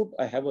conclude,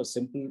 I have a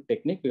simple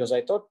technique because I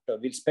thought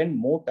we'll spend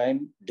more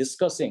time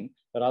discussing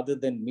rather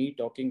than me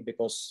talking,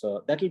 because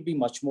that will be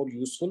much more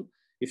useful.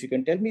 If you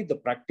can tell me the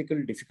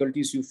practical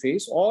difficulties you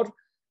face or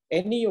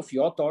any of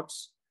your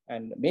thoughts,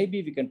 and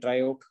maybe we can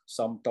try out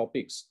some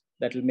topics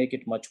that will make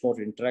it much more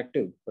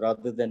interactive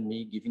rather than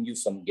me giving you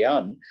some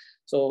gyan.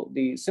 So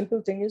the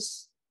simple thing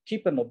is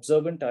keep an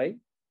observant eye,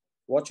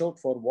 watch out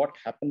for what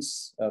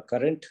happens,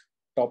 current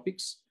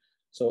topics.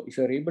 So if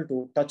you're able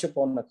to touch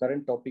upon a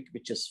current topic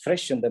which is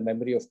fresh in the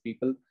memory of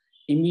people,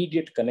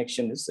 immediate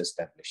connection is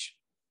established.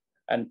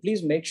 And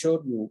please make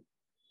sure you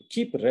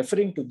keep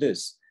referring to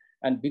this.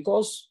 And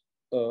because,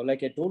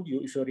 like I told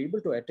you, if you're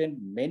able to attend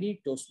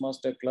many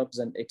Toastmaster clubs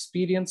and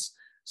experience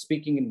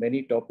speaking in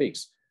many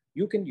topics,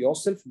 you can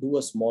yourself do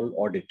a small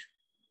audit.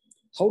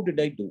 How did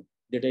I do?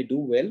 Did I do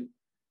well?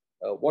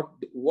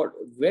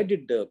 Where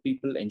did the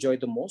people enjoy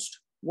the most?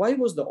 Why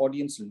was the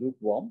audience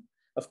lukewarm?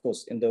 Of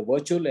course, in the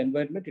virtual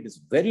environment, it is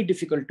very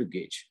difficult to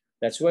gauge.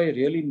 That's why I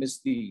really miss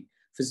the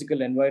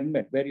physical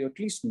environment where you at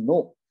least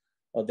know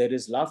there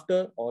is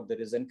laughter or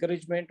there is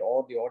encouragement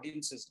or the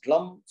audience is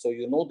glum. So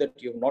you know that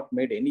you've not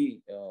made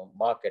any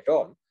mark at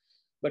all.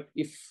 But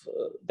if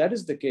that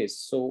is the case,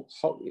 so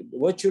how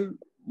virtual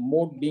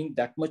mode being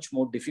that much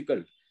more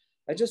difficult,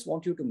 I just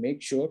want you to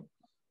make sure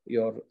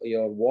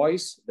your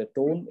voice, the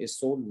tone is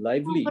so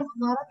lively.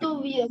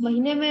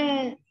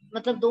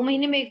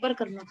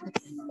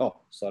 Oh,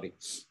 sorry.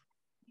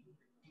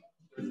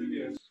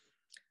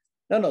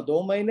 No, 2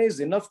 mahine is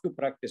enough to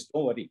practice.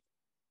 Don't worry.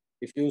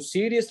 If you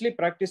seriously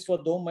practice for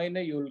 2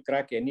 mahine, you will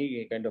crack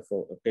any kind of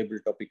a table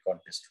topic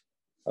contest.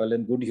 Well,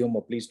 in good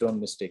humor, please don't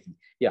mistake me.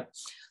 Yeah,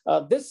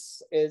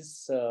 this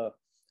is,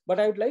 but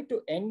I would like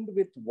to end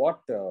with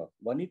what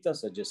Vanita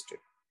suggested.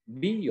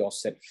 Be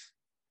yourself.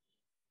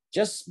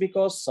 Just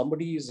because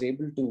somebody is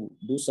able to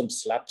do some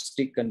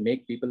slapstick and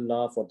make people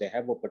laugh or they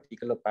have a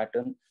particular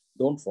pattern,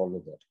 don't follow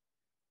that.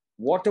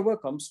 Whatever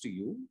comes to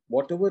you,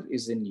 whatever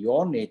is in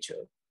your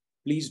nature,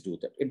 please do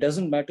that. It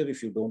doesn't matter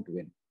if you don't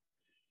win.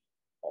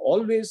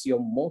 Always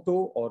your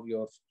motto or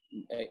your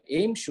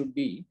aim should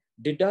be,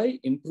 did I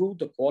improve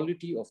the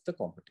quality of the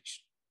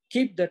competition?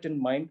 Keep that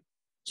in mind.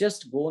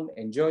 Just go and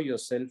enjoy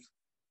yourself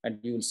and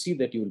you will see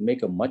that you will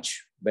make a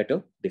much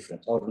better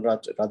difference, or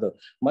rather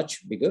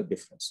much bigger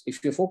difference.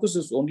 If your focus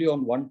is only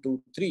on 1,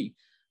 2, 3,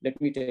 let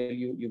me tell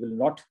you, you will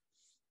not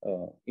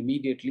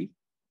immediately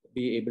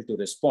be able to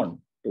respond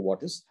to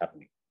what is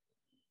happening.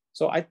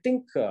 So I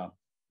think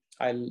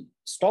I'll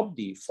stop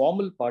the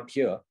formal part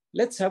here.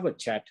 Let's have a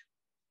chat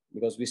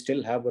because we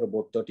still have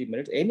about 30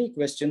 minutes. Any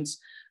questions,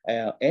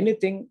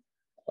 anything,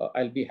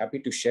 I'll be happy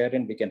to share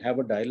and we can have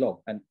a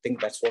dialogue, and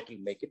think that's what will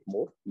make it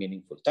more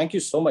meaningful. Thank you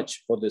so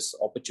much for this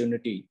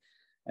opportunity.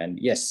 And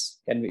yes,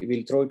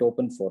 we'll throw it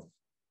open for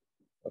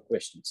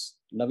questions.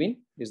 Naveen,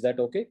 is that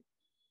okay?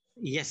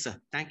 Yes, sir.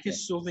 Thank you Yeah.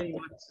 so very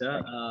much,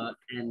 sir.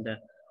 And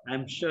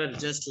I'm sure,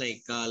 just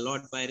like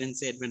Lord Byron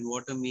said, when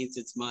water meets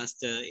its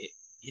master,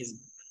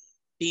 his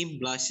team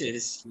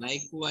blushes.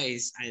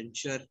 Likewise, I'm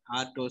sure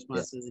our Yeah.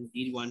 Toastmasters in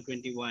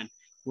D121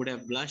 would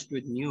have blushed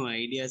with new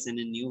ideas and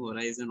a new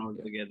horizon Yeah.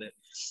 altogether.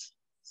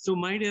 So,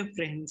 my dear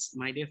friends,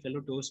 my dear fellow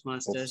Hope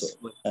Toastmasters so.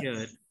 were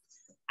here.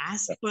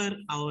 As per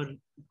our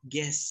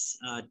guest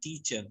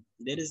teacher,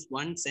 there is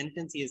one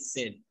sentence he has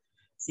said.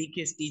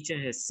 CK's teacher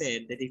has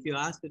said that if you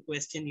ask a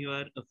question, you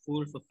are a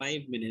fool for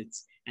 5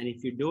 minutes. And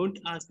if you don't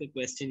ask a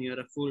question, you're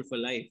a fool for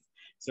life.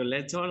 So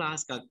let's all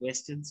ask our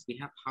questions. We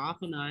have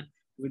half an hour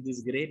with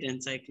this great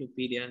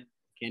encyclopedia.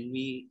 Can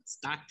we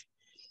start?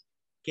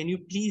 Can you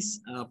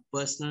please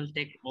personal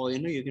tech, or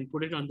you can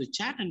put it on the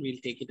chat and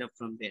we'll take it up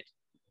from there.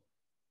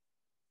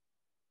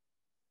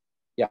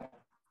 Yeah.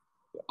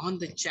 On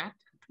the chat,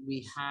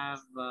 we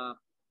have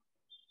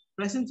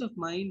presence of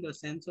mind or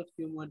sense of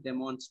humor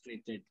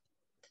demonstrated.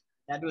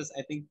 That was,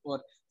 I think,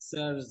 for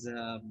Sir's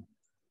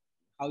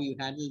how you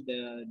handle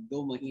the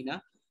Do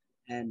Mahina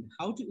and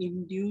how to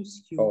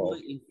induce humor Oh,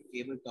 into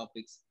table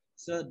topics.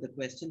 Sir, the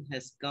question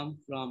has come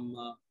from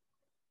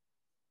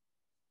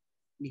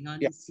yeah.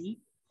 Nihani C.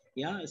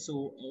 Yeah,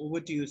 so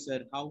over to you,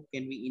 sir. How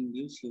can we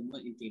induce humor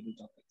in table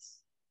topics?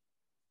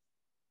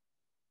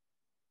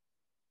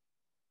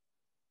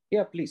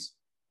 Yeah, please.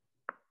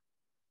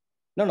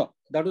 No,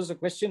 that was a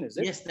question, is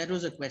it? Yes, that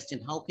was a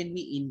question. How can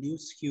we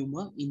induce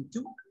humor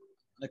into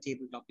a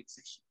table topic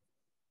session?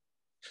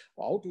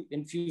 How to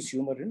infuse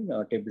humor in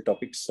table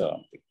topics?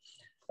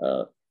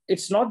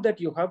 It's not that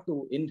you have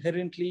to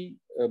inherently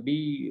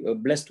be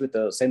blessed with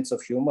a sense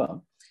of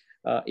humor.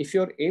 If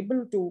you're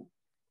able to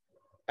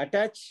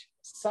attach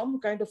some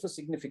kind of a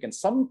significance,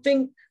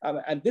 something,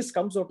 and this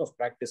comes out of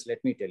practice,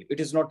 let me tell you, it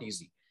is not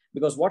easy.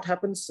 Because what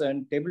happens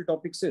in table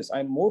topics is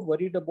I'm more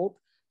worried about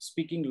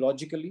speaking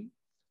logically,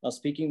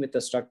 speaking with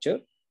a structure,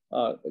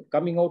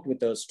 coming out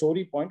with a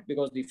story point,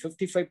 because the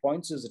 55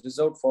 points is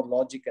reserved for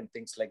logic and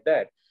things like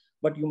that.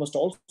 But you must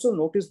also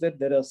notice that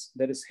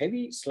there is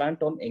heavy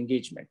slant on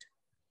engagement.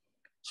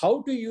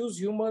 How to use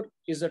humor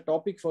is a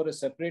topic for a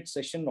separate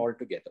session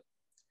altogether.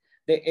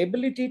 The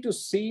ability to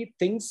see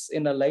things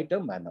in a lighter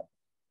manner,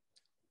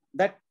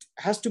 that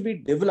has to be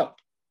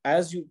developed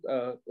as you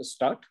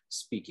start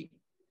speaking.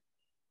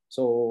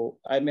 So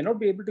I may not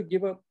be able to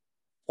give a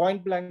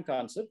point blank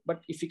answer,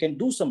 but if you can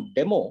do some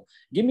demo,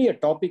 give me a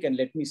topic and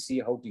let me see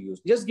how to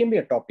use. Just give me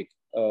a topic,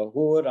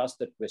 whoever asked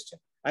that question.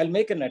 I'll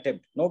make an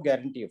attempt. No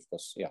guarantee, of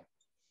course. Yeah.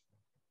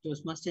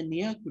 Toastmaster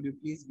Nia, could you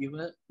please give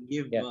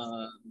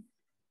Yeah.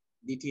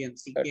 DT and A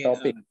CK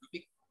topic.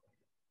 topic?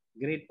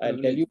 Great I'll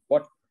privilege. tell you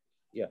what.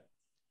 Yeah.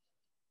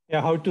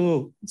 Yeah, how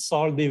to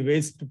solve the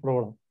waste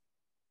problem.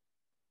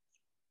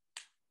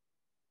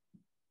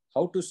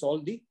 How to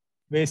solve the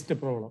waste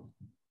problem.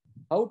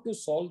 How to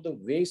solve the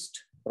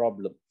waste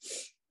problem.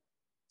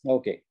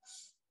 Okay.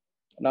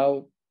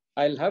 Now,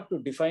 I'll have to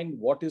define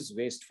what is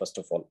waste, first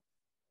of all.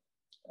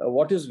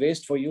 What is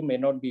waste for you may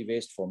not be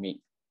waste for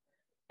me.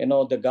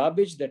 The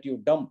garbage that you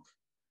dump,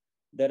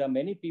 there are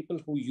many people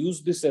who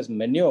use this as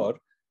manure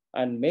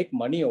and make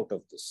money out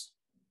of this.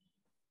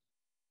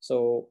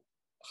 So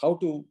how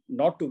to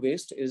not to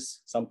waste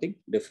is something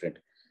different.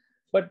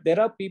 But there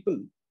are people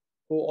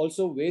who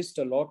also waste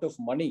a lot of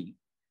money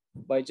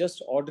by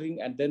just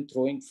ordering and then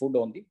throwing food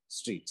on the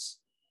streets.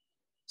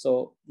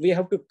 So we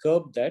have to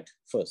curb that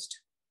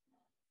first.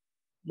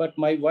 But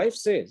my wife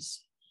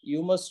says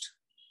you must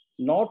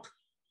not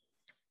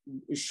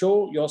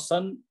show your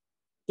son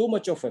too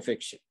much of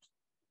affection,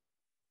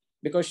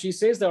 because she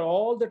says that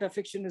all that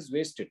affection is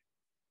wasted.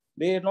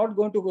 They are not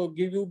going to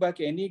give you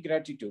back any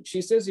gratitude.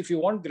 She says, if you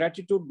want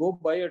gratitude, go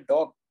buy a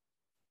dog.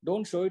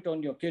 Don't show it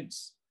on your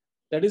kids.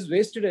 That is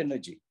wasted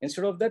energy.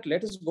 Instead of that,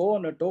 let us go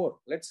on a tour.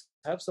 Let's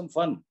have some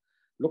fun.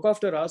 Look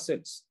after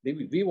ourselves.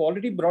 We've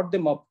already brought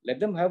them up. Let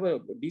them have a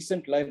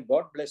decent life.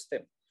 God bless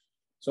them.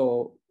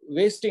 So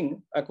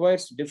wasting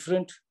acquires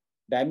different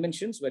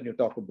dimensions when you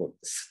talk about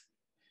this.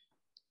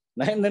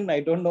 And then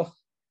I don't know.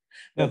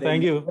 Yeah,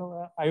 thank you.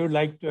 I would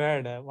like to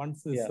add,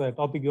 once this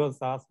topic was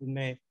asked in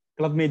a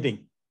club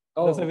meeting,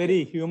 there's a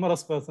very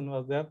humorous person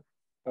was there.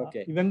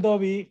 Okay. Even though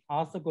we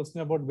asked the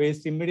question about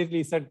waste, immediately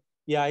he said,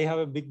 yeah, I have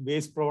a big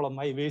waste problem.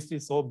 My waste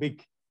is so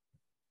big.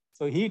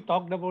 So he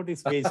talked about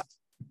his waste.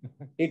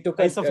 He took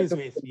size of his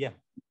waste. Yeah.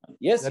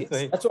 Yes,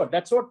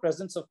 that's what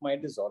presence of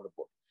mind is all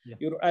about.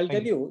 Yeah. I'll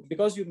tell you,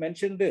 because you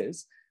mentioned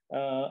this,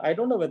 I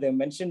don't know whether I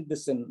mentioned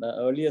this in the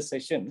earlier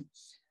session.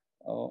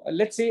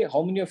 Let's see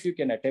how many of you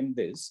can attempt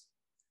this.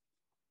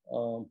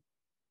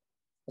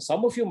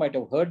 Some of you might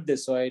have heard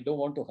this, so I don't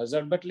want to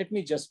hazard, but let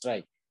me just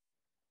try.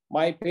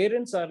 My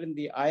parents are in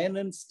the iron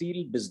and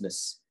steel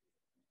business.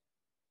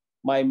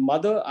 My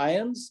mother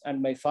irons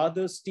and my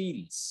father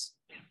steels.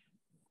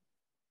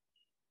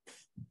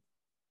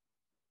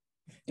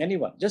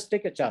 Anyone, just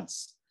take a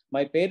chance.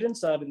 My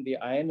parents are in the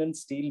iron and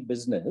steel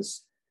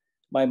business.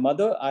 My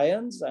mother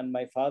irons and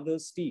my father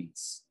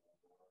steels.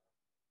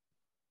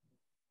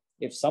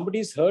 If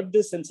somebody's heard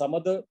this in some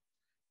other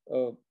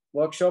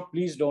workshop,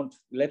 please don't.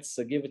 Let's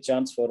give a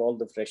chance for all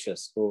the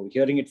freshers who are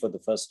hearing it for the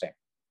first time.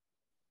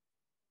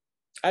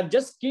 And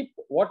just keep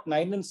what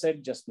Nainan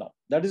said just now.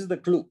 That is the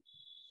clue.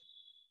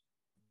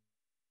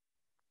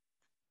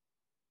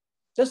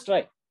 Just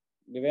try.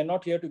 We were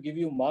not here to give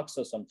you marks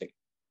or something.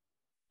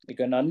 You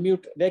can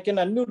unmute. They can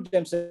unmute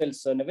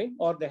themselves, Naveen,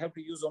 or they have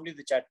to use only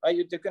the chat.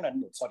 They can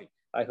unmute. Sorry,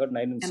 I heard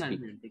Nainan speak.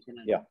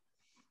 Yeah.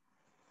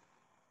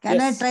 Can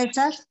I try,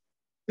 sir?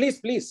 Please,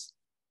 please.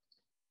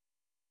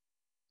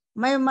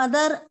 My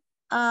mother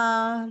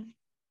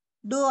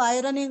do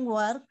ironing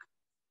work.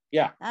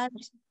 Yeah. And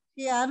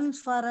she earns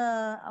for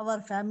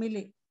our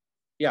family.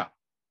 Yeah.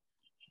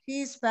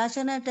 She is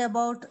passionate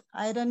about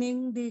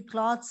ironing the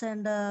clothes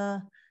and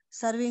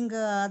serving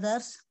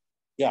others.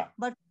 Yeah.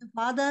 But the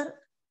father,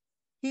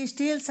 he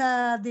steals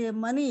the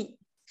money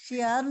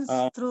she earns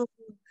through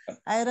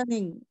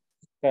ironing.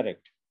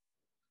 Correct.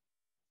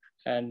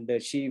 And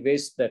she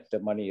wastes that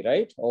money,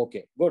 right?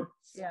 Okay, good.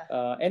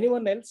 Yeah.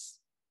 Anyone else?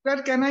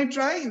 Sir, can I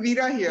try?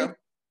 Veera here.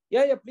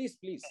 Yeah, please,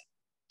 please.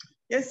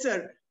 Yes,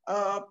 sir.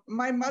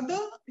 My mother,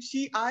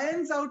 she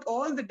irons out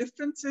all the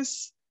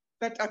differences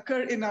that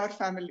occur in our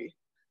family.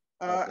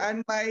 Okay.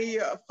 And my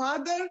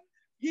father,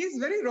 he's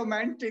very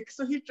romantic.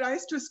 So he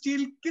tries to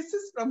steal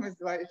kisses from his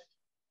wife.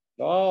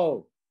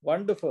 Oh,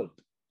 wonderful.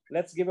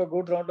 Let's give a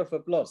good round of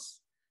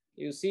applause.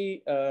 You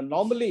see,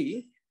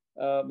 normally,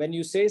 when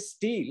you say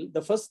steal,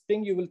 the first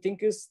thing you will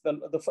think is,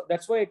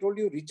 that's why I told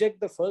you, reject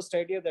the first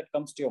idea that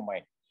comes to your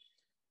mind.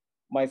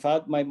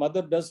 My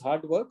mother does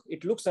hard work.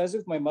 It looks as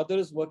if my mother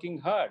is working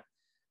hard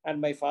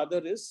and my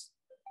father is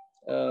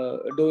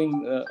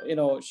doing,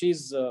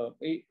 he's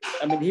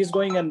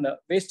going and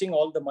wasting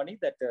all the money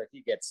that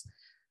he gets.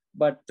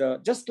 But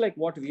just like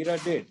what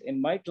Veera did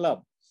in my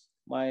club,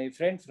 my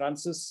friend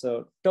Francis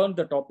turned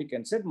the topic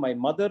and said, my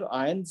mother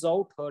irons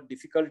out her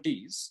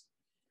difficulties.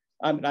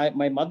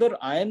 My mother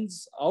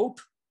irons out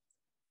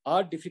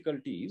our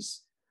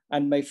difficulties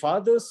and my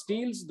father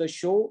steals the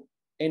show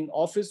in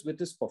office with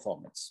his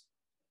performance.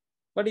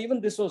 But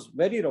even this was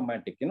very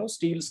romantic,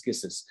 steals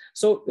kisses.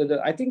 So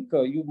I think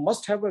you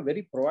must have a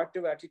very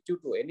proactive attitude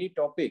to any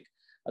topic.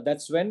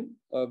 That's when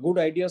good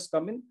ideas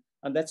come in,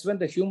 and that's when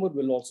the humor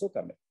will also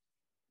come in.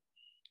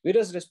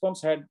 Veera's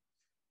response had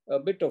a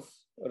bit of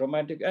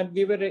romantic, and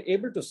we were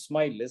able to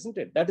smile, isn't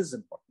it? That is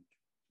important.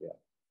 Yeah,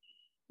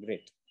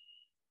 great.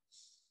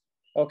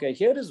 Okay,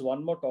 here is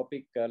one more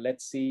topic.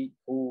 Let's see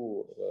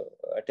who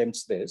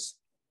attempts this.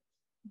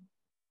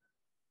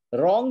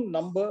 Wrong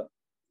number,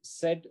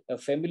 said a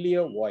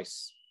familiar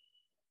voice.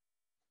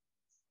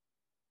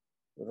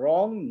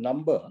 Wrong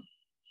number,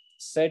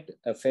 said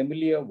a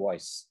familiar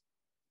voice.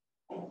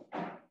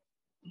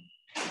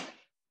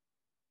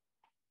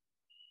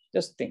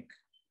 Just think.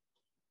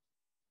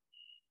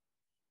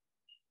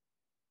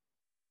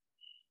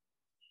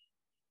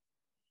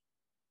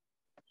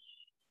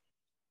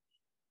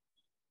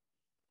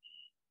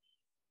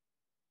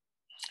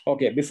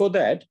 Okay, before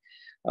that,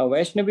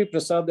 Vaishnavi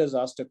Prasad has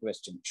asked a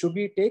question. Should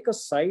we take a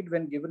side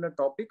when given a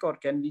topic or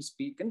can we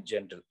speak in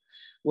general?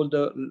 Will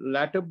the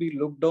latter be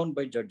looked down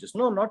by judges?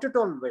 No, not at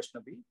all,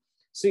 Vaishnavi.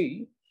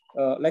 See,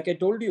 like I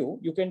told you,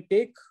 you can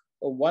take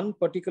one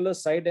particular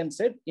side and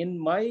said, in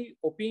my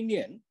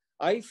opinion,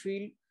 I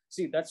feel,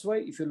 see, that's why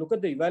if you look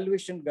at the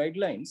evaluation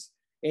guidelines,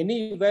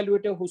 any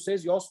evaluator who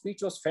says your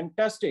speech was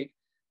fantastic,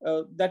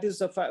 that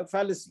is a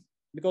fallacy.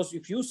 Because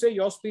if you say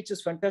your speech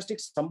is fantastic,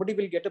 somebody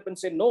will get up and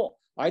say, no,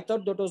 I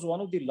thought that was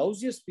one of the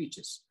lousiest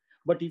speeches.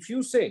 But if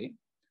you say,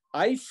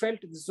 I felt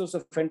this was a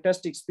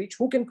fantastic speech,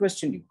 who can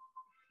question you?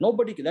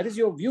 Nobody can. That is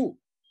your view.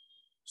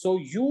 So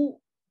you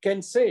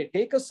can say,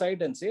 take a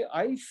side and say,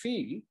 I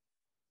feel,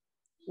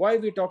 why are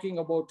we talking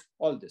about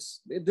all this?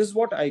 This is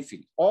what I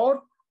feel.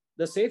 Or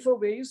the safer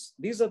ways,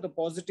 these are the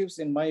positives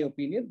in my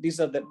opinion.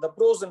 These are the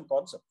pros and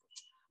cons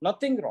approach.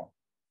 Nothing wrong.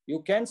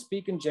 You can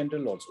speak in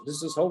general also.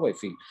 This is how I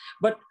feel.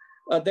 But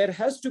there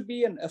has to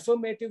be an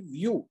affirmative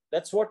view.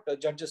 That's what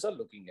judges are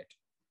looking at.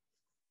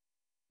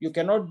 You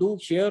cannot do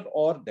here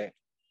or there.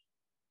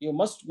 You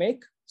must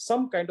make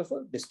some kind of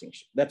a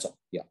distinction. That's all.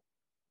 Yeah.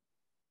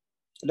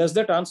 Does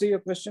that answer your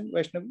question,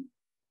 Vaishnavi?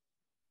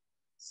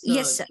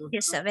 Yes, sir.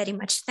 Yes, sir. Very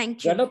much.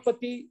 Thank you.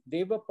 Ganapati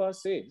Devapa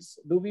says,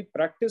 do we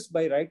practice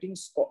by writing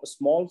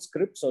small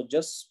scripts or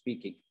just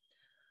speaking?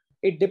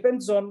 It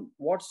depends on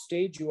what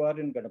stage you are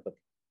in Ganapati.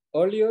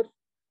 Earlier,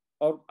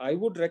 or I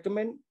would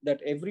recommend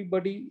that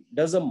everybody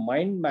does a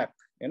mind map.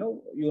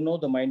 You know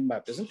the mind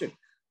map, isn't it?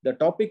 The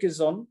topic is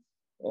on,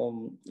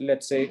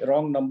 let's say,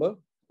 wrong number,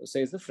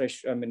 says the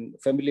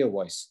familiar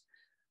voice.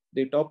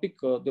 The topic,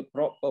 the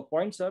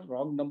points are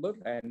wrong number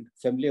and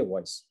familiar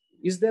voice.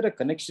 Is there a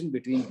connection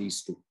between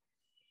these two?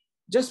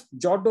 Just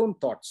jot down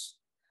thoughts.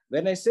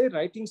 When I say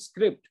writing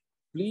script,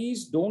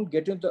 please don't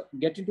get into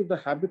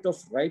the habit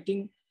of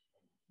writing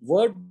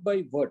word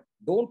by word.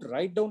 Don't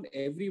write down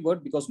every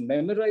word because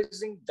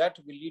memorizing that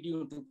will lead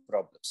you into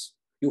problems.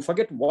 You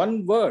forget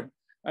one word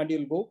and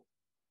you'll go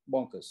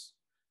bonkers.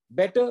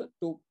 Better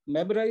to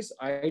memorize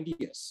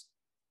ideas.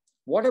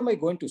 What am I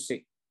going to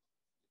say?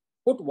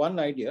 Put one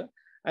idea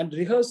and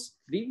rehearse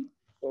the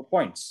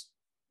points.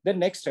 Then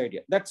next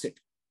idea, that's it.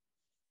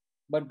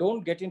 But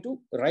don't get into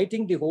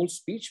writing the whole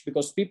speech,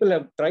 because people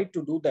have tried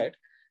to do that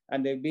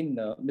and they've been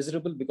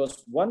miserable,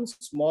 because one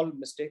small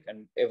mistake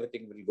and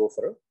everything will go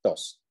for a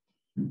toss.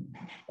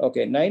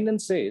 Okay, Nainan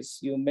says,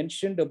 you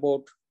mentioned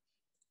about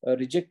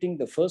rejecting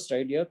the first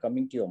idea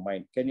coming to your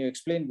mind. Can you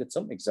explain with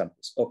some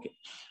examples? Okay.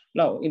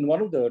 Now, in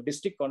one of the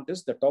district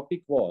contests, the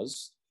topic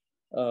was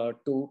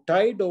to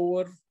tide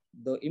over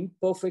the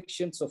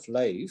imperfections of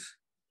life,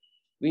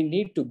 we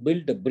need to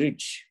build a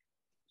bridge.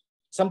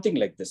 Something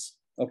like this,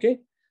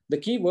 okay? The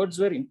key words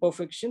were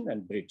imperfection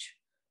and bridge.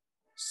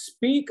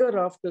 Speaker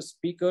after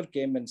speaker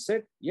came and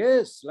said,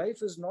 yes, life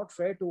is not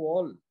fair to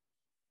all.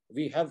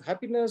 We have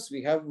happiness,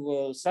 we have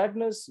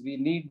sadness, we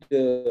need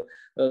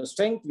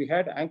strength, we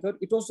had anchor.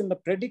 It was in a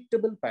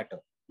predictable pattern.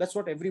 That's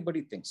what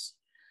everybody thinks.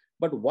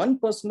 But one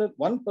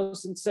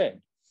person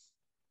said,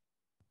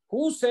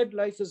 who said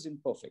life is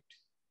imperfect?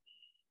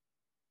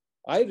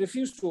 I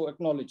refuse to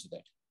acknowledge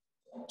that.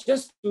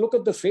 Just look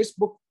at the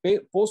Facebook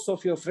posts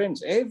of your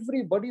friends.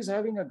 Everybody's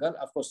having a gala.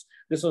 Of course,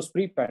 this was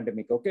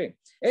pre-pandemic, okay?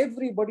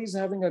 Everybody's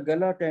having a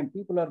gala time.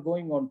 People are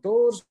going on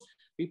tours.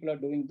 People are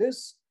doing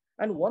this.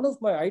 And one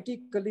of my IT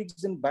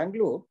colleagues in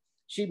Bangalore,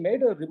 she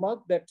made a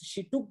remark that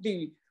she took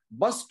the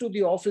bus to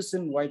the office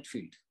in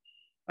Whitefield.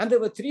 And there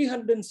were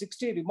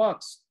 360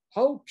 remarks.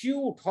 How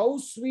cute, how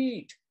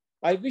sweet.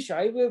 I wish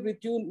I were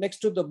with you next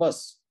to the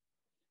bus.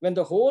 When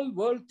the whole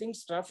world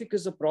thinks traffic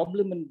is a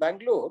problem in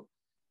Bangalore,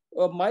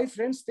 my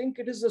friends think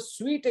it is a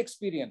sweet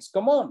experience.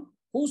 Come on,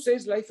 who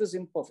says life is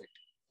imperfect?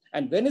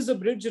 And when is a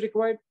bridge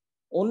required?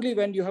 Only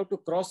when you have to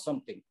cross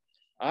something.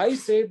 I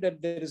say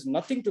that there is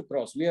nothing to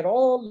cross. We are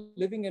all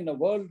living in a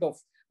world of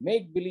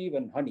make-believe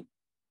and honey.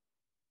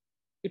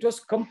 It was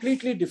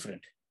completely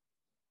different.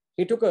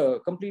 He took a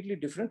completely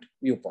different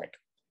viewpoint.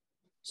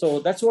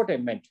 So that's what I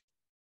meant.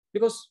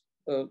 Because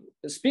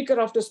speaker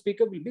after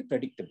speaker will be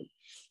predictable.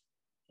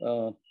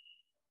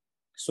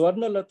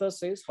 Swarna Lata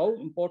says how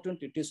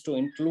important it is to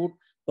include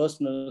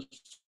personal.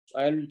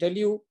 I'll tell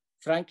you,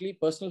 frankly,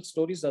 personal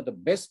stories are the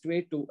best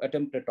way to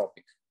attempt a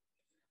topic.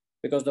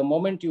 Because the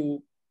moment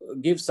you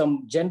give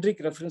some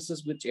generic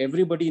references which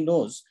everybody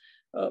knows,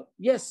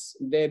 yes,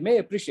 they may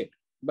appreciate,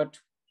 but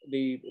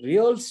the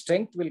real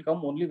strength will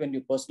come only when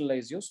you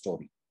personalize your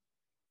story.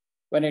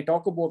 When I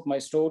talk about my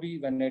story,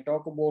 when I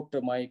talk about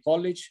my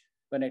college,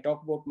 when I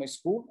talk about my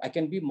school, I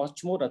can be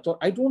much more authoritative.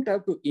 I don't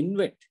have to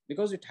invent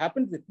because it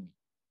happened with me.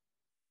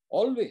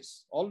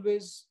 Always,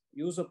 always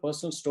use a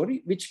personal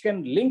story which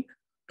can link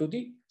to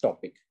the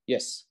topic.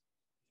 Yes.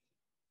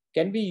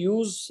 Can we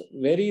use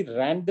very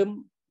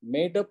random,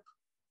 made up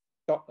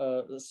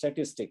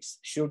statistics?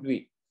 Should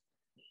we?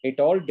 It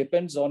all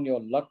depends on your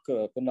luck,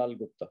 Kunal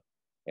Gupta.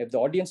 If the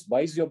audience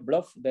buys your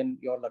bluff, then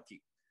you're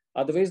lucky.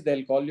 Otherwise,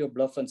 they'll call your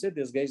bluff and say,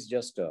 this guy's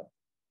just,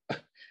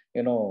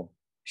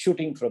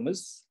 shooting from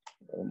his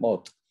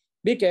mouth.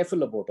 Be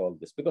careful about all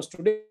this, because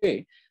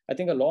today, I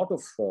think a lot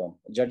of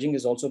judging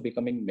is also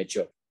becoming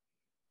mature.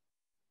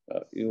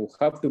 You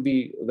have to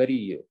be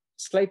very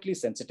slightly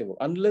sensitive,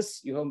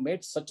 unless you have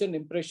made such an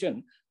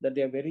impression that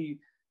they are very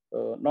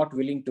not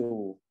willing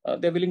to,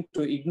 they're willing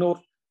to ignore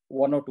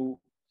one or two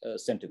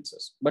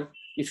sentences. But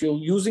if you're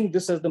using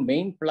this as the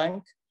main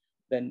plank,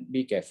 then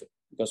be careful,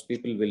 because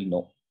people will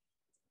know.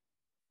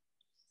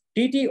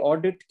 TT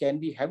audit,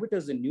 can we have it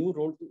as a new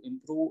role to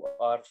improve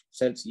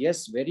ourselves?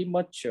 Yes, very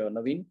much,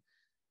 Naveen.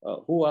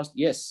 Who asked?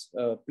 Yes,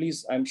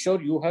 please. I'm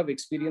sure you have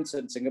experience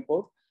in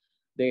Singapore.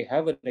 They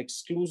have an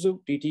exclusive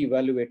TT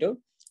evaluator.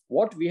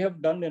 What we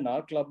have done in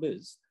our club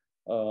is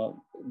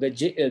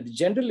the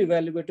general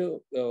evaluator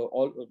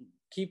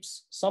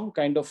keeps some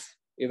kind of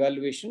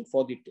evaluation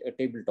for the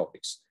table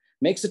topics,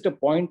 makes it a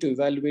point to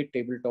evaluate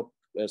tabletop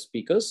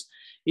speakers.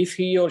 If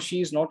he or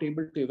she is not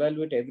able to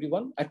evaluate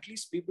everyone, at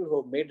least people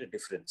who have made a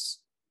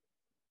difference.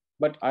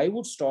 But I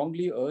would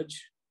strongly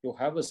urge to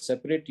have a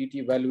separate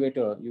TT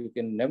evaluator. You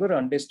can never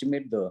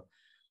underestimate the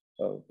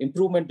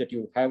improvement that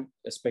you have,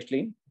 especially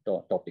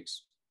in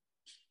topics.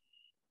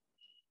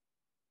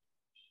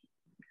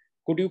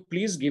 Could you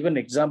please give an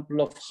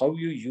example of how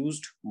you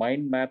used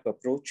mind map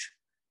approach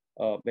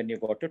when you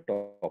got a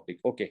topic?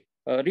 Okay,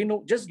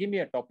 Reno, just give me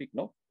a topic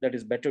now. That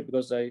is better,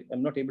 because I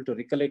am not able to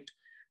recollect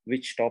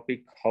which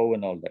topic, how,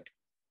 and all that.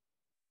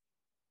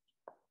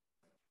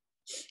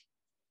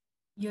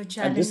 Your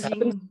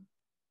challenging,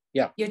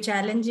 yeah. Your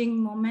challenging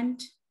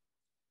moment.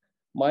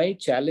 My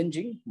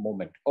challenging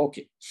moment.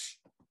 Okay.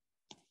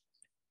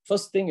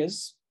 First thing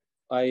is,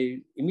 I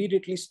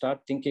immediately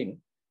start thinking,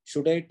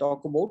 should I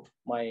talk about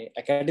my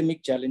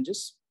academic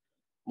challenges,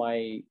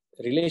 my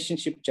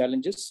relationship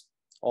challenges,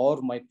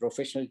 or my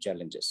professional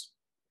challenges?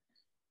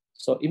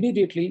 So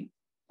immediately,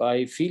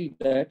 I feel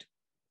that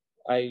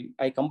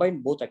I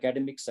combine both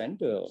academics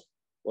and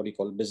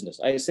business.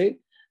 I say,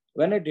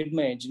 when I did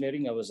my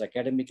engineering, I was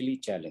academically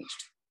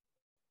challenged.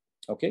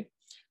 Okay.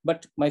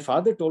 But my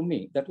father told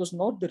me that was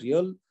not the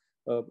real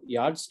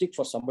yardstick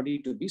for somebody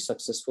to be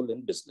successful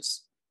in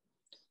business.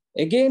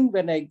 Again,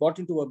 when I got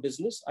into a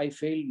business, I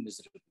failed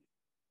miserably.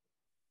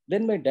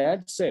 Then my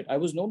dad said, I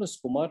was known as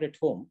Kumar at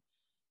home.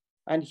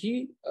 And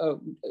he,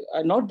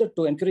 not that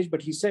to encourage,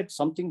 but he said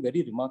something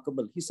very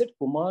remarkable. He said,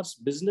 Kumar's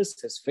business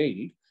has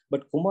failed,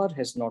 but Kumar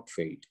has not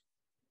failed.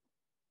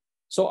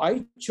 So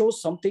I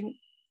chose something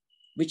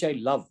which I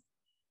love,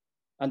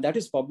 and that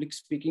is public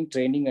speaking,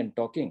 training, and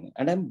talking.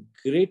 And I'm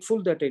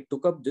grateful that I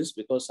took up this,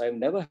 because I've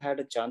never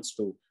had a chance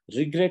to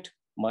regret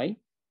my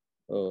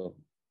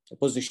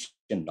position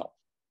now.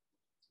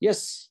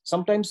 Yes,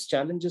 sometimes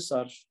challenges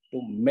are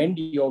to mend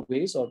your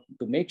ways or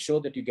to make sure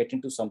that you get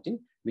into something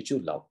which you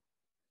love.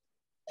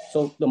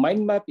 So the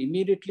mind map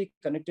immediately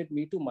connected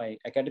me to my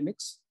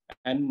academics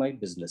and my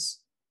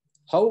business.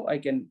 How I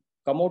can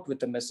come out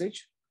with a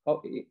message,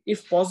 how,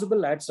 if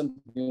possible, add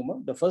some humor.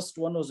 The first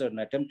one was an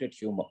attempt at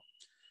humor,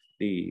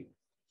 the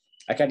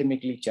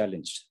academically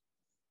challenged.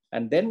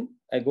 And then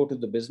I go to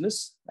the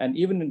business. And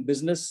even in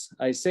business,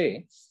 I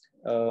say,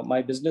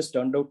 my business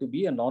turned out to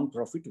be a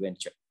non-profit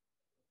venture.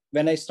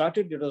 When I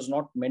started, it was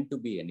not meant to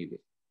be anyway,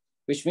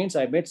 which means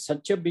I made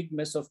such a big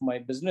mess of my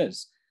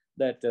business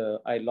that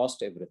I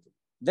lost everything.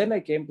 Then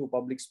I came to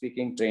public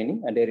speaking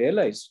training, and I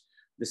realized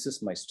this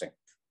is my strength,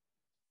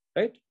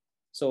 right?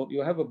 So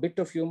you have a bit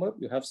of humor,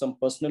 you have some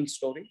personal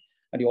story,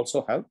 and you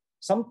also have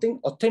something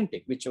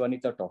authentic, which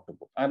Vanita talked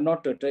about. I'm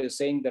not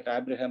saying that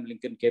Abraham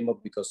Lincoln came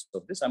up because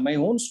of this. I'm my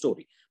own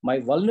story, my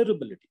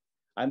vulnerability.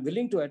 I'm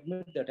willing to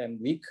admit that I'm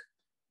weak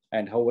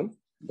and how I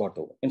got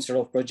over, instead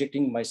of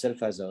projecting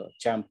myself as a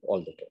champ all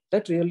the time.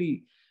 That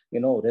really,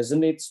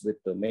 resonates with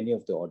many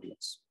of the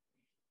audience.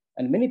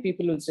 And many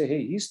people will say,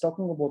 hey, he's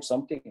talking about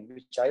something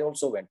which I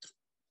also went through,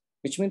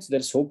 which means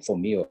there's hope for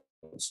me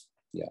also.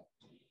 Yeah.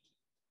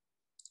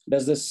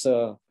 Does this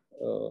help?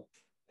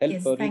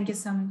 Yes, thank you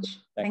so much.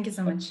 Thank you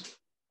so much.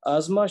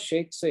 Asma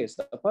Sheikh says,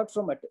 apart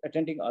from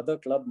attending other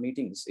club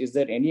meetings, is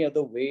there any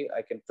other way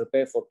I can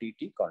prepare for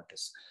TT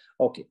contests?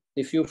 Okay,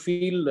 if you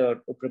feel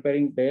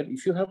preparing there,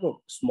 if you have a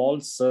small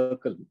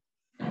circle,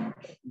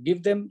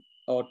 give them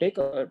or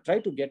try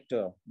to get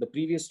the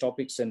previous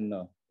topics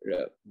in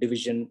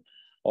division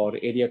or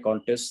area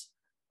contests,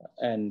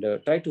 and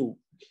try to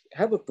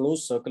have a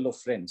close circle of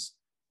friends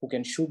who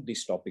can shoot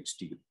these topics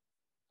to you.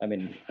 I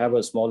mean, have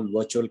a small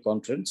virtual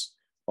conference,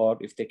 or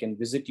if they can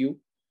visit you,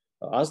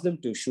 ask them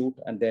to shoot,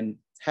 and then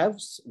have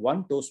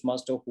one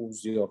Toastmaster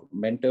who's your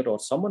mentor or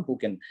someone who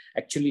can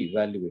actually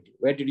evaluate you.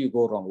 Where did you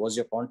go wrong? Was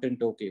your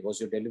content okay? Was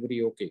your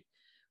delivery okay?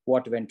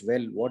 What went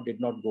well? What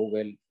did not go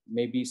well?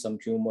 Maybe some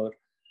humor.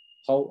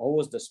 How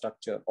was the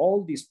structure?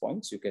 All these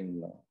points, you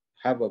can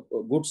have a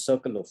good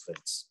circle of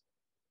friends.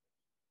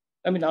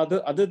 I mean,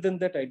 other than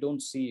that, I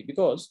don't see,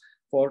 because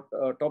for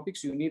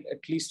topics, you need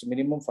at least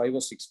minimum 5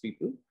 or 6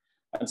 people,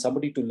 and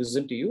somebody to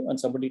listen to you and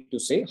somebody to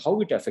say how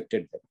it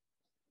affected them.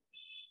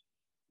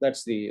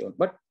 That's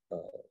but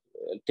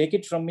take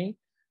it from me,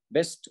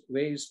 best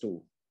way is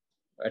to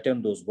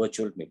attend those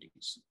virtual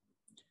meetings.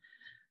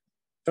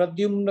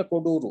 Pradyumna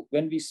Koduru,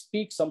 when we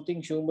speak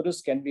something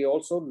humorous, can we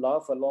also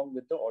laugh along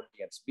with the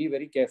audience? Be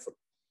very careful.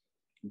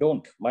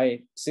 Don't.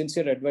 My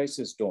sincere advice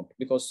is don't,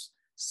 because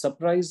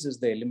surprise is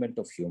the element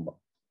of humor.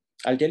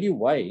 I'll tell you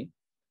why.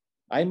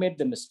 I made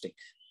the mistake.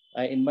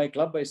 In my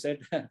club, I said,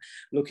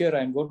 look here,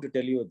 I'm going to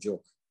tell you a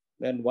joke.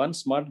 Then one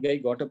smart guy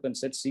got up and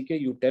said, CK,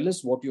 you tell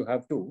us what you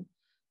have to.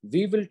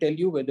 We will tell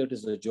you whether it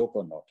is a joke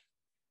or not.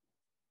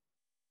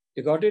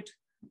 You got it?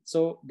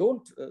 So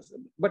don't,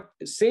 but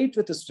say it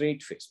with a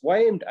straight face.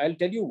 Why? I'll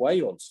tell you why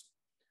also.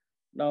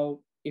 Now,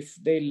 if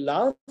they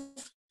laugh,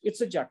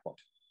 it's a jackpot.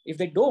 If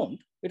they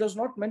don't, it was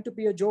not meant to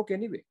be a joke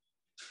anyway.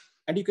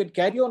 And you can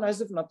carry on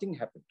as if nothing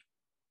happened.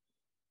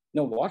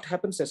 Now, what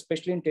happens,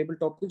 especially in table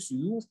topics,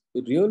 you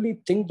really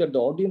think that the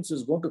audience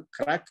is going to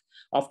crack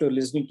after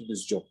listening to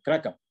this joke,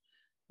 crack up,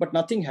 but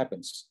nothing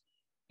happens.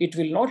 It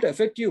will not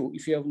affect you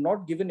if you have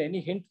not given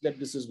any hint that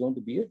this is going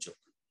to be a joke.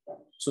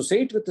 So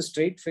say it with a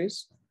straight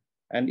face.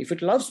 And if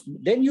it laughs,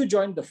 then you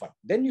join the fun.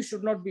 Then you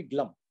should not be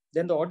glum.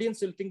 Then the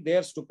audience will think they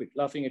are stupid,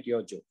 laughing at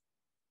your joke.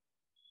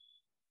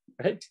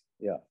 Right?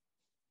 Yeah.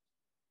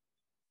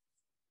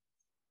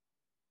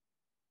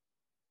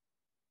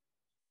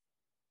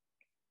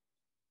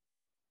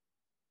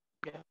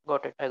 Yeah,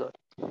 got it. I got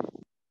it.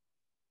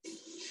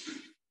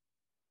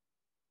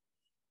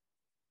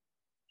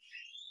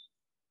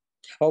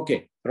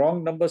 Okay.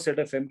 Wrong number, said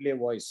a familiar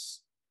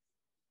voice.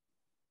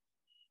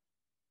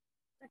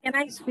 Can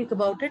I speak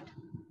about it?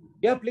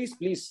 Yeah, please,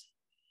 please.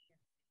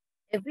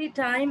 Every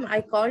time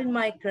I called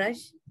my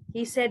crush,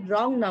 he said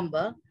wrong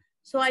number.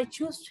 So I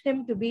chose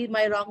him to be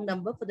my wrong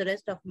number for the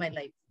rest of my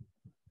life.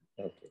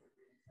 Okay.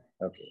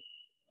 Okay.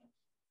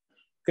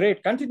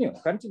 Great. Continue.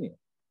 Continue.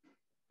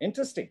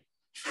 Interesting.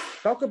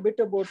 Talk a bit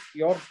about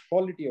your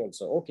quality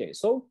also. Okay.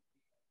 So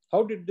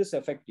how did this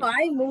affect you? So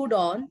I moved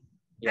on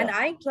and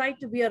I tried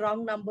to be a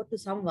wrong number to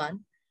someone.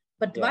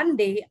 But one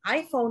day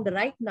I found the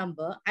right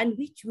number and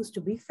we choose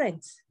to be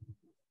friends.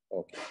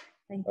 Okay.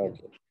 Thank you.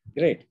 Okay.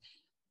 Great.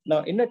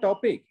 Now, in a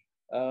topic,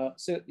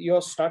 so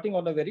you're starting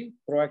on a very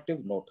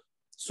proactive note.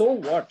 So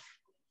what?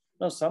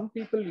 Now, some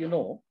people,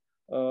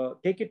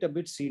 take it a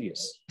bit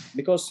serious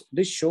because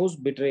this shows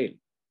betrayal.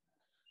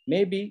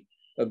 Maybe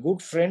a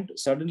good friend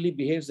suddenly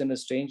behaves in a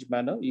strange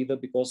manner, either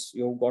because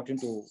you got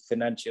into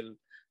financial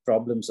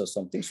problems or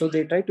something. So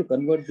they try to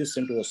convert this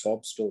into a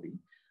sob story.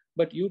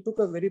 But you took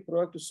a very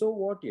proactive, so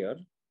what here?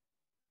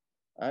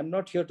 I'm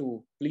not here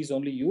to please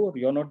only you, or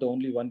you're not the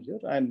only one here.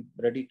 I'm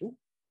ready to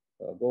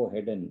go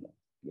ahead and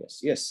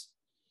yes.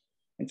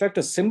 In fact,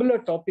 a similar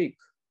topic,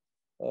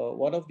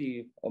 one of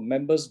the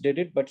members did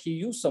it, but he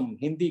used some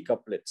Hindi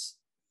couplets.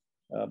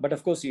 But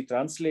of course, he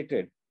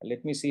translated.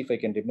 Let me see if I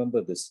can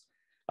remember this.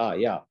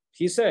 Yeah.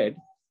 He said,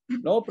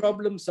 no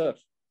problem, sir.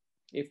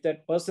 If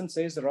that person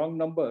says wrong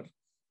number,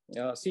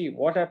 see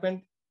what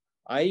happened.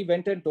 I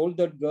went and told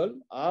that girl,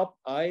 aap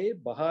aaye,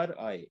 bahar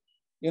aaye.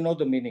 You know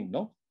the meaning,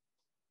 no?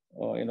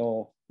 You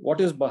know,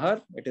 what is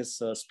bahar? It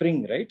is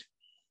spring, right?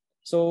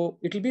 So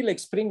it will be like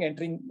spring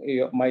entering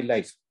my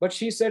life. But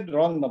she said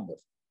wrong number.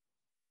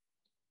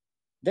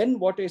 Then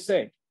what I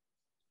said,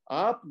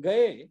 aap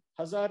gaye,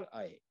 hazar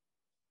aaye.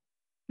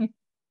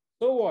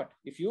 So what?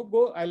 If you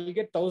go, I'll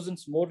get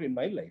thousands more in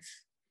my life.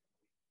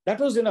 That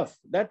was enough.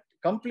 That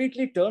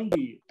completely turned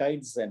the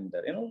tides, and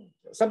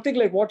something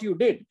like what you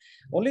did.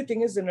 Only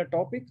thing is, in a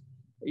topic,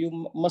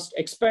 you must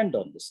expand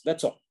on this.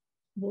 That's all.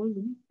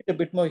 A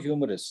bit more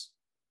humorous,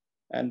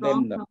 and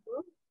then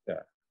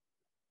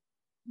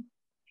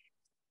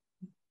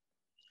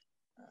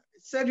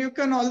Sir, you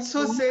can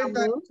also say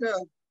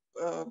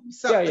that.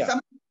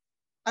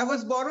 I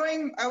was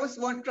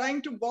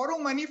trying to borrow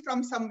money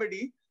from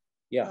somebody.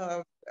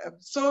 Yeah.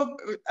 So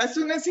as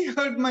soon as he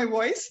heard my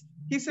voice,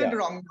 he said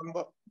wrong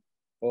number.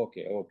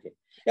 Okay.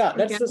 Yeah,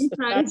 that's the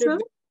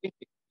standard.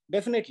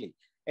 Definitely.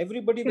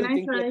 Everybody will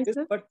think like this,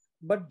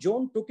 but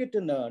Joan took it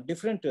in a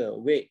different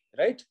way,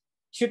 right?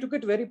 She took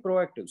it very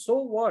proactive.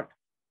 So what?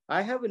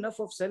 I have enough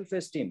of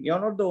self-esteem. You're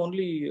not the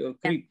only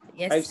creep.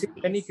 Yes, I've seen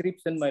many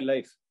creeps in my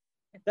life.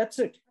 That's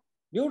it.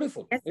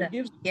 Beautiful.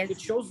 Yes,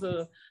 it shows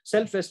the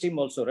self-esteem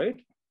also,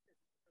 right?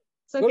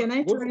 So can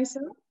I try,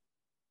 sir?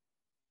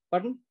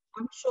 Pardon?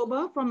 I'm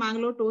Shobha from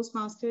Anglo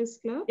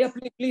Toastmasters Club. Yeah,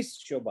 please,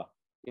 Shobha.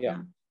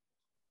 Yeah.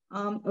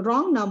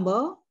 Wrong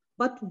number,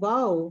 but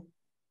wow,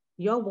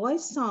 your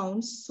voice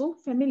sounds so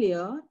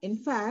familiar. In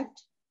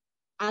fact,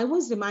 I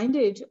was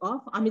reminded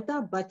of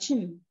Amitabh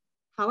Bachchan.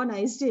 Have a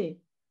nice day.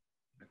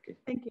 Okay.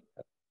 Thank you.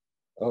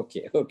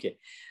 Okay.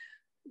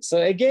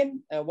 So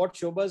again, what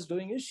Shobha is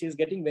doing is she's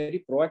getting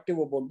very proactive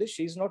about this.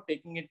 She's not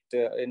taking it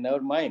in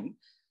her mind.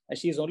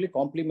 She's only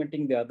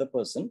complimenting the other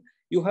person.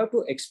 You have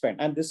to expand.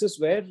 And this is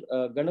where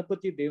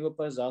Ganapati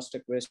Devappa has asked a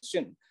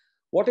question.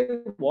 What I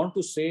want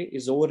to say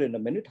is over in a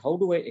minute. How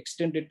do I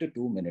extend it to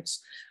 2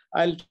 minutes?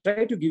 I'll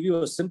try to give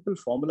you a simple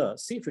formula.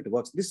 See if it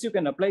works. This you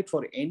can apply it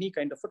for any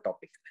kind of a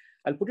topic.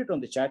 I'll put it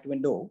on the chat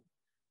window.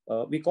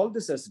 We call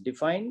this as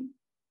define,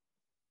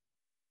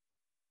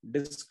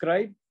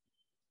 describe,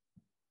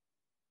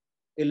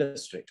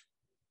 illustrate.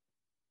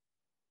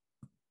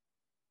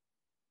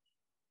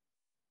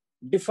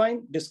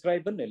 Define,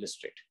 describe, and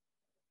illustrate.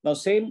 Now,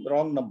 same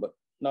wrong number.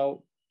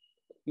 Now,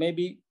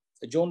 maybe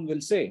Joan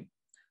will say,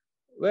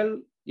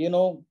 well,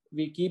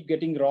 we keep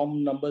getting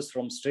wrong numbers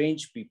from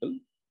strange people.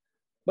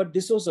 But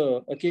this was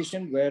an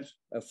occasion where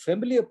a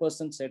familiar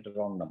person said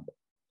wrong number.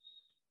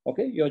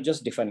 Okay, you're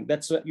just defining.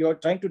 You're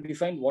trying to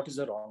define what is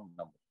a wrong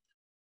number.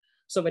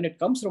 So when it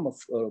comes from a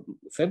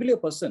familiar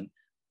person,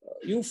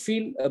 you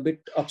feel a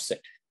bit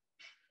upset.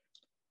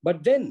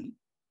 But then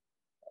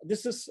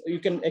you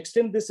can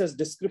extend this as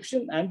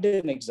description and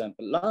an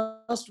example.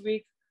 Last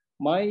week,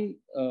 my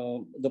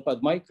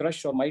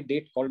crush or my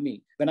date called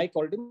me. When I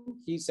called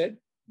him, he said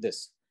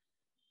this.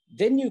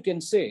 Then you can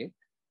say,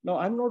 no,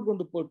 I'm not going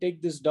to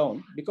take this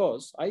down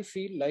because I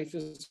feel life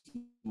is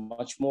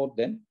much more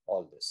than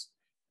all this.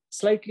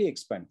 Slightly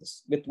expand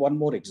this with one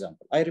more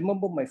example. I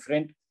remember my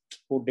friend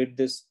who did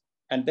this,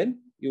 and then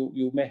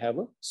you may have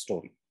a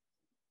story.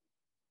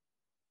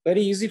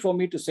 Very easy for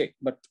me to say,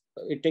 but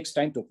it takes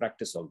time to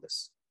practice all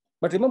this.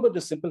 But remember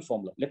this simple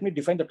formula. Let me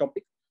define the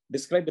topic,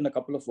 describe in a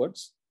couple of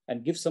words,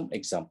 and give some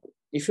example.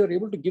 If you're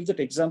able to give that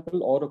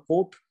example or a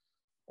quote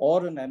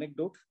or an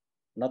anecdote,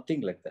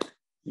 nothing like that,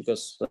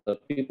 because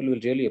people will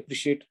really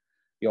appreciate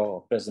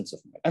your presence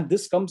of mind. And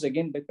this comes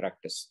again by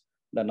practice.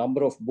 The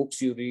number of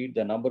books you read,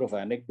 the number of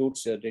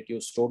anecdotes that you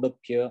stored up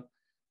here,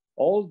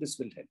 all this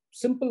will help.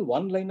 Simple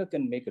one-liner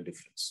can make a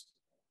difference.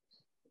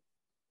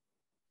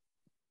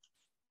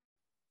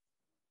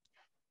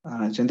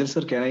 Chendil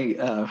sir, can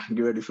I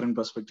give a different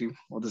perspective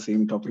of the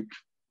same topic?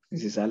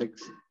 This is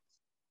Alex.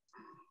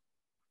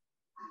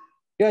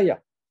 Yeah.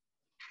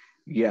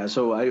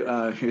 So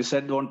you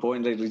said one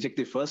point, like reject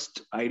the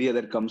first idea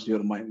that comes to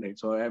your mind, right?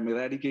 So I'm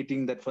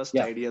eradicating that first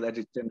idea that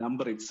it's a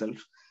number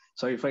itself.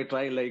 So if I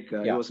try,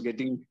 I was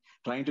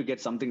trying to get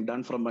something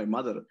done from my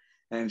mother,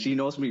 and she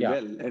knows me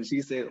well, and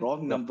she say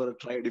wrong number,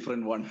 try a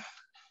different one.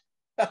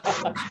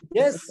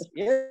 Yes.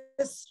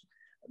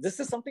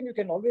 This is something you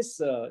can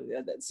always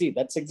see.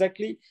 That's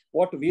exactly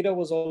what Veera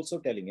was also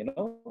telling.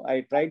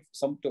 I tried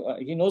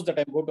he knows that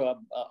I'm going to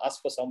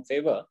ask for some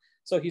favor.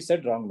 So he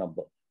said wrong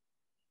number.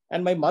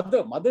 And my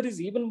mother is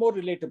even more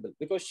relatable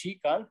because she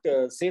can't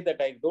say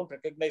that I don't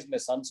recognize my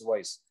son's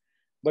voice.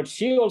 But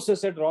she also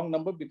said wrong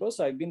number because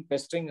I've been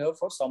pestering her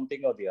for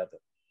something or the other.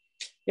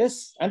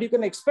 Yes, and you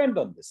can expand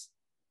on this.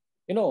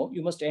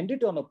 You must end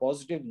it on a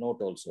positive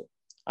note also.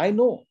 I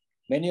know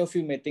many of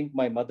you may think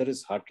my mother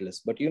is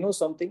heartless, but you know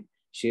something?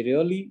 She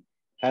really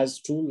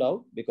has true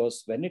love,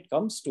 because when it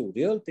comes to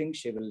real things,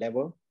 she will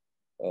never,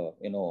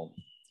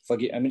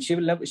 forgive. I mean, she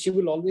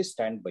will always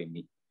stand by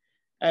me.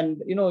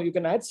 And, you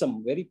can add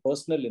some very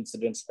personal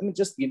incidents. I mean,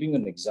 just giving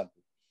an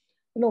example.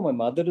 My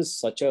mother is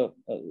such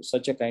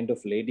a kind of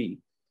lady.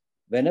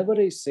 Whenever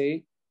I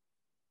say,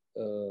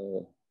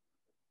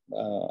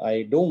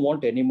 I don't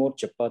want any more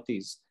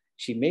chapatis,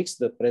 she makes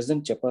the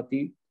present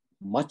chapati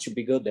much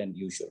bigger than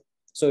usual.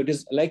 So it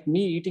is like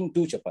me eating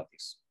 2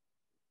 chapatis.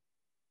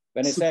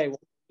 When I say I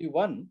want only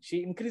one,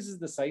 she increases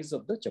the size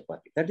of the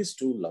chapati. That is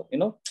true love.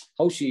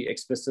 How she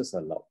expresses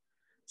her love.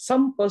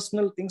 Some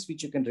personal things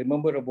which you can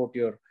remember about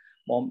your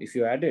mom, if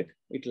you add it,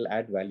 it will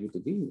add value to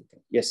the thing.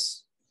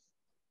 Yes.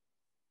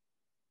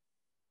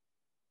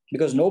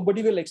 Because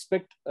nobody will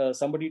expect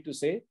somebody to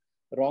say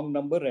wrong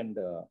number and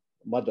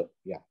mother.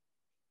 Yeah.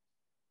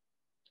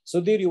 So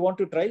there you want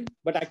to try,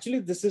 but actually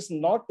this is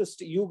not,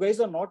 you guys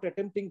are not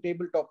attempting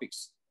table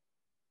topics.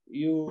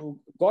 You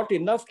got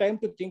enough time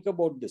to think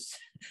about this.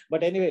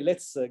 But anyway,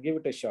 let's give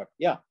it a shot.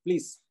 Yeah,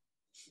 please.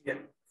 Yeah.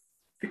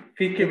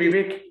 PK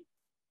Vivek,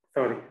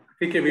 sorry.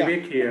 PK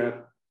Vivek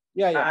here.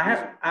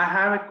 Yeah. I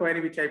have a query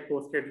which I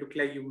posted. Look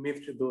like you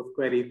missed those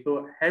queries.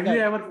 So have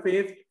you ever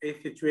faced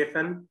a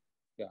situation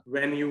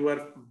when you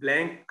were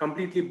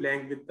completely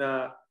blank with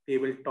the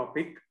table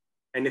topic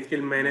and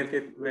still managed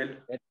it well?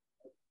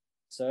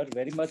 Sir,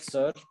 very much,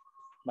 sir.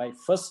 My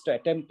first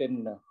attempt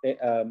in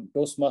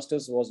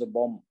Toastmasters was a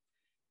bomb.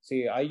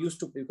 See, I used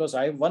to, because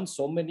I won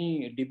so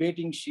many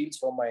debating shields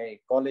for my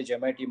college,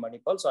 MIT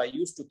Manipal, so I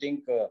used to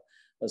think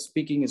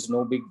speaking is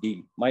no big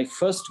deal. My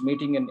first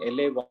meeting in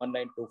LA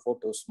 1924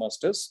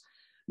 Toastmasters,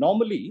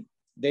 normally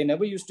they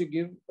never used to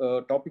give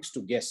topics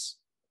to guess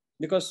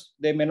because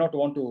they may not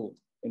want to,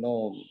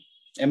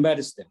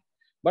 embarrass them.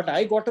 But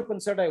I got up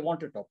and said, I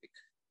want a topic.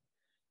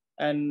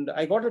 And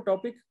I got a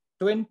topic,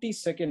 20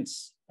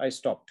 seconds, I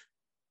stopped.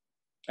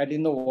 I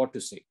didn't know what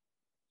to say.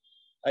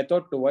 I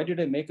thought, why did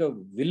I make a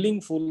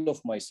willing fool of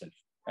myself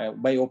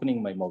by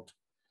opening my mouth?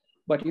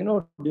 But,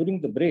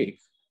 during the break,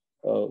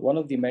 one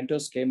of the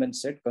mentors came and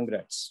said,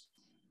 congrats.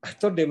 I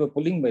thought they were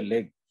pulling my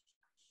leg.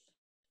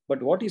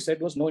 But what he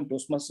said was, no, in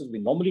Toastmasters, we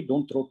normally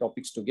don't throw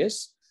topics to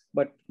guess,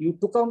 but you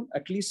took on,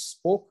 at least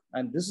spoke,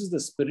 and this is the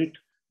spirit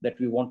that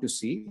we want to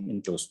see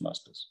in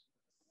Toastmasters.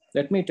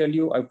 Let me tell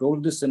you, I've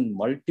told this in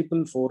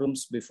multiple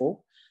forums before,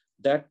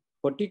 that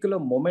particular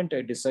moment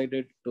I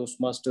decided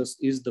Toastmasters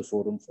is the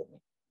forum for me.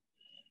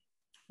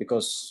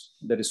 Because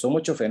there is so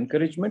much of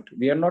encouragement.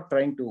 We are not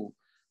trying to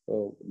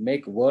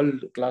make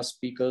world-class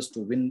speakers to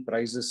win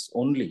prizes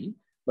only,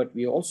 but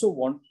we also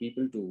want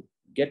people to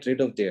get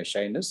rid of their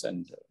shyness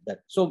and that.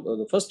 So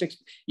the first,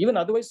 even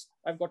otherwise,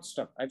 I've got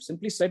stuck. I've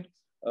simply said,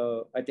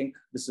 I think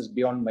this is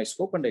beyond my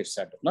scope, and I've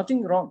said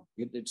nothing wrong.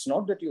 It's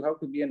not that you have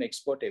to be an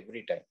expert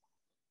every time.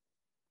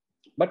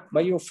 But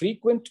by your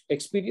frequent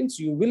experience,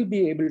 you will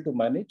be able to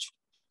manage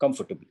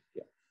comfortably.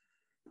 Yeah.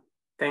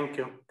 Thank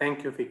you.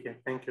 Thank you, VK.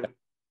 Thank you.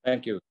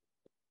 Thank you.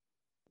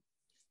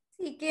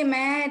 CK,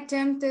 may I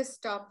attempt this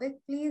topic,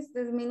 please?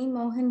 There's Mini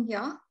Mohan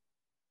here.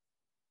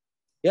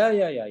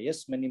 Yeah.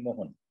 Yes, Mini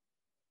Mohan,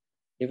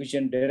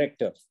 Division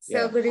Director.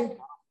 So good.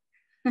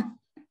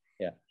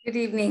 Yeah. Good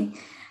evening.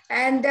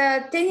 And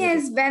the thing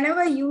is,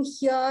 whenever you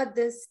hear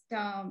this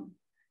term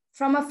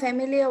from a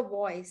familiar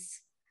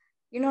voice,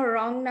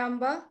 wrong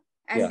number,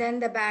 and then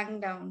the bang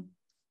down,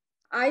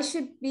 I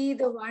should be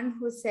the one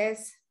who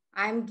says,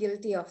 I'm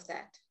guilty of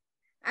that.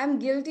 I'm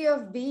guilty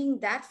of being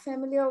that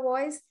familiar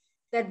voice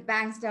that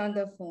bangs down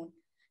the phone.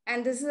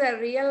 And this is a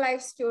real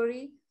life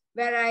story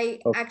where I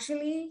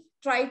actually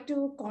tried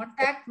to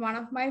contact one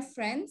of my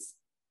friends.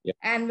 Yeah.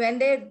 And when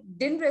they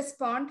didn't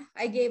respond,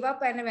 I gave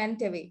up and I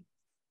went away.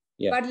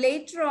 Yeah. But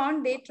later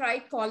on, they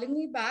tried calling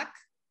me back,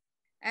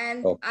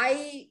 and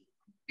I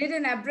did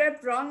an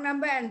abrupt wrong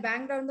number and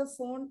banged down the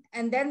phone,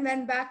 and then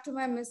went back to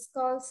my missed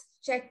calls,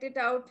 checked it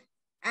out,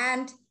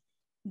 and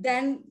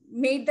then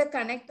made the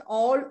connect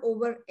all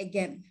over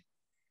again.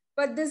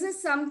 But this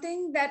is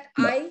something that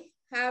I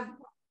have,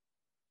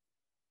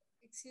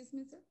 excuse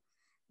me, sir.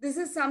 This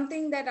is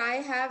something that I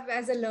have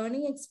as a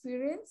learning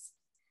experience.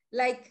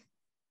 Like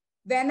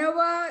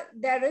whenever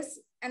there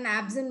is an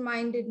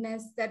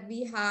absent-mindedness that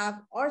we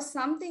have, or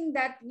something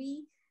that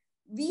we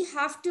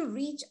have to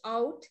reach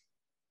out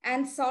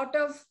and sort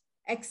of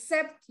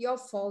accept your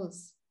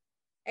faults,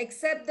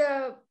 accept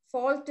the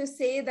fault to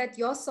say that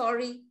you're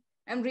sorry,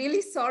 I'm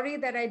really sorry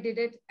that I did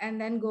it, and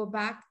then go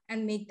back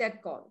and make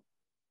that call.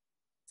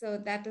 So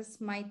that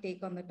is my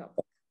take on the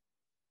topic.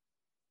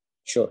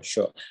 Sure.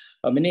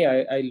 Mini,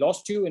 I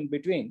lost you in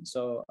between,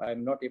 so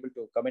I'm not able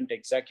to comment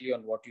exactly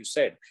on what you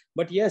said.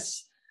 But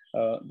yes,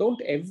 don't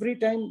every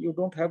time, you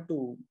don't have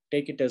to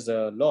take it as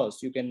a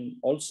loss. You can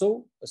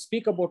also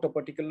speak about a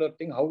particular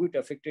thing, how it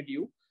affected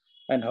you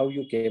and how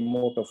you came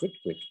out of it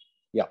quick.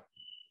 Yeah.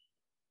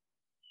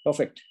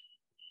 Perfect.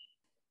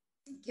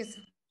 Thank you,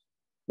 sir.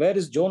 Where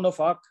is Joan of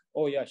Arc?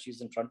 Oh yeah, she's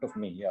in front of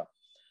me. Yeah.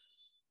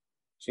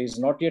 She's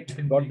not yet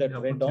got that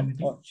red on.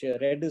 Oh,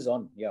 red is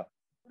on. Yeah.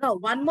 No,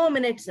 1 more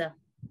minute, sir.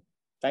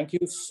 Thank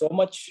you so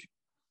much.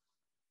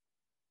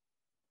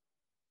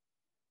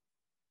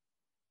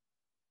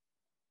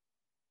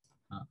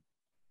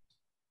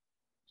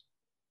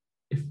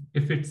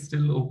 If it's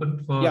still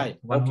open for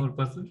one more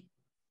person.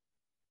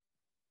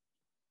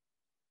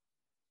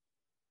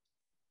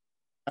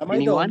 Am I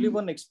the only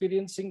one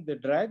experiencing the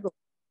drag?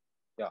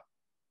 Yeah.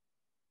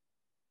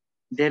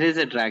 There is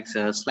a drag,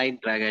 sir. A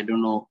slight drag. I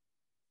don't know.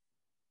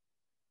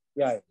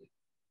 Yeah.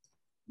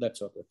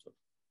 That's all. That's all.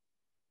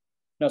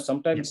 Now,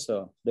 sometimes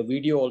the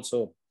video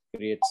also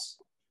creates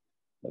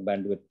the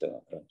bandwidth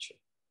crunch.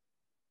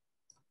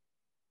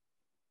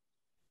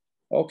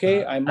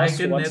 Okay, I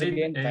must once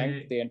again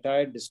thank the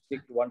entire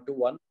district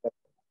 1-to-1.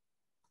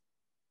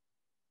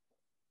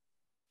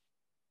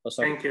 Oh,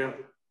 sorry. Thank you.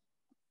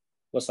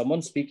 Was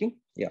someone speaking?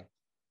 Yeah.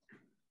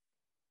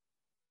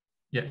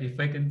 Yeah, if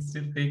I can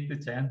still take the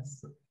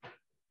chance,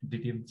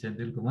 DTM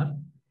Chendil Kumar.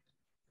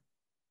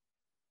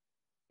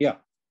 Yeah.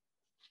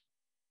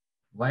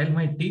 While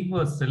my team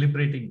was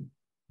celebrating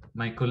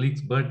my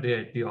colleague's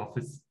birthday at the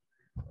office,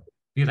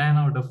 we ran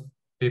out of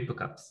paper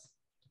cups.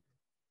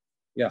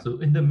 Yeah. So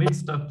in the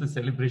midst of the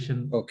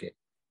celebration,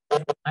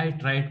 I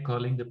tried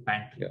calling the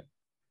pantry. Yeah.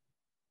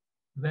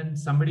 When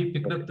somebody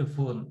picked up the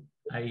phone,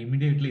 I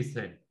immediately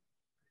said,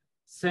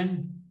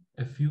 "Send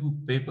a few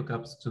paper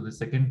cups to the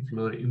second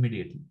floor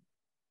immediately."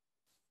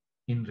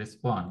 In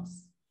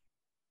response,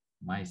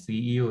 my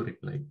CEO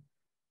replied,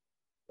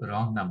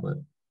 "Wrong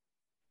number.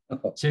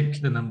 Check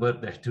the number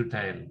that you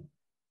dialed."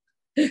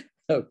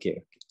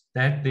 Okay.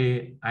 That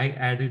day, I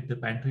added the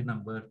pantry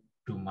number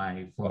to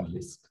my phone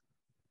list,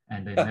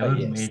 and I never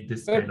made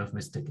this kind of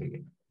mistake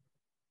again.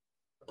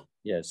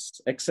 Yes,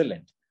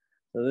 excellent.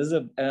 So this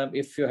is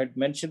if you had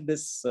mentioned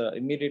this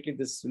immediately,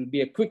 this will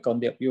be a quick on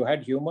the. You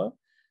had humor.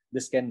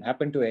 This can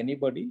happen to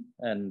anybody,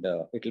 and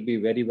it will be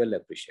very well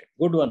appreciated.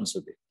 Good one,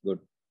 Sudhir. Good.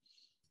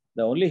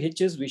 The only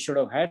hitch is we should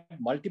have had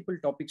multiple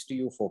topics to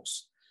you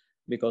folks,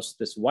 because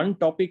this one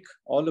topic,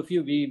 all of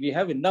you, we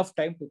have enough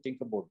time to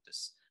think about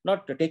this.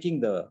 Not taking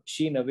the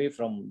sheen away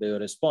from the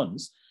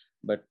response,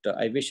 but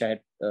I wish I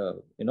had,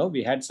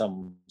 we had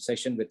some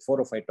session with 4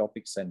 or 5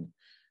 topics and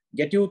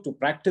get you to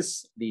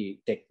practice the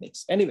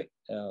techniques. Anyway,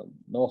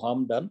 no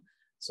harm done.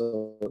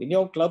 So in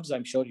your clubs,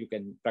 I'm sure you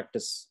can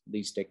practice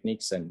these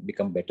techniques and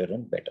become better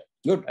and better.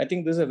 Good. I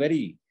think this is a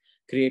very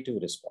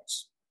creative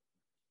response.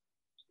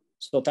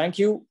 So thank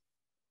you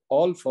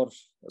all for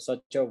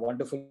such a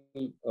wonderful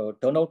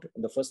turnout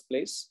in the first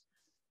place,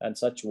 and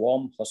such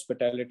warm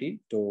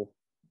hospitality to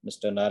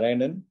Mr.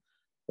 Narayanan,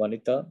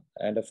 Vanita,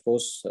 and of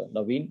course,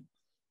 Naveen.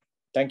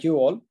 Thank you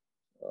all.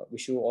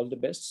 Wish you all the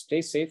best.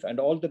 Stay safe and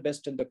all the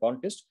best in the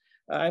contest.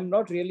 I'm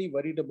not really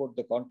worried about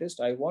the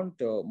contest. I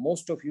want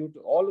most of you,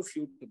 all of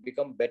you, to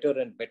become better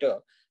and better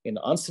in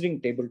answering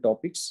table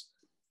topics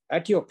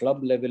at your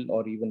club level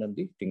or even in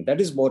the thing.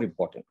 That is more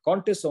important.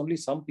 Contests only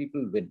some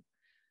people win.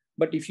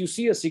 But if you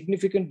see a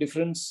significant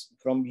difference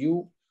from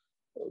you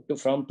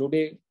from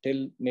today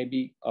till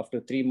maybe after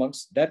 3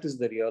 months, that is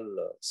the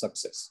real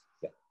success.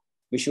 Yeah.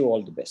 Wish you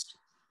all the best.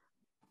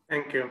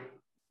 Thank you.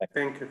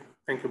 Thank you.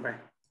 Thank you. Bye.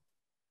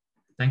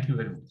 Thank you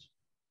very much.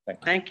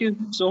 Thank you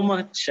so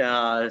much,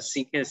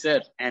 CK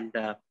sir. And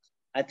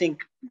I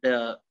think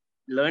the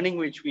learning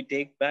which we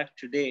take back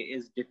today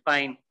is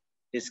define,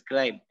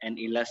 describe, and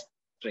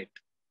illustrate.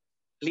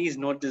 Please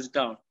note this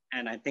down.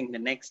 And I think the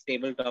next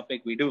table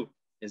topic we do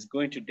is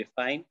going to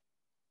define,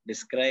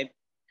 describe,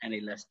 and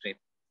illustrate.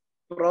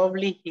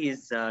 Probably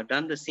he's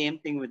done the same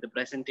thing with the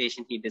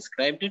presentation. He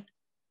described it.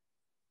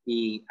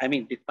 He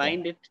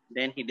defined it,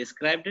 then he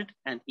described it,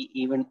 and he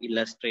even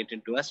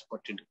illustrated to us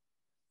what to do.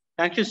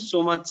 Thank you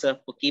so much, sir,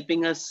 for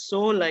keeping us so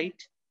light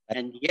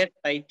and yet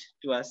tight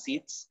to our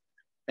seats.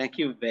 Thank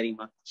you very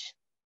much.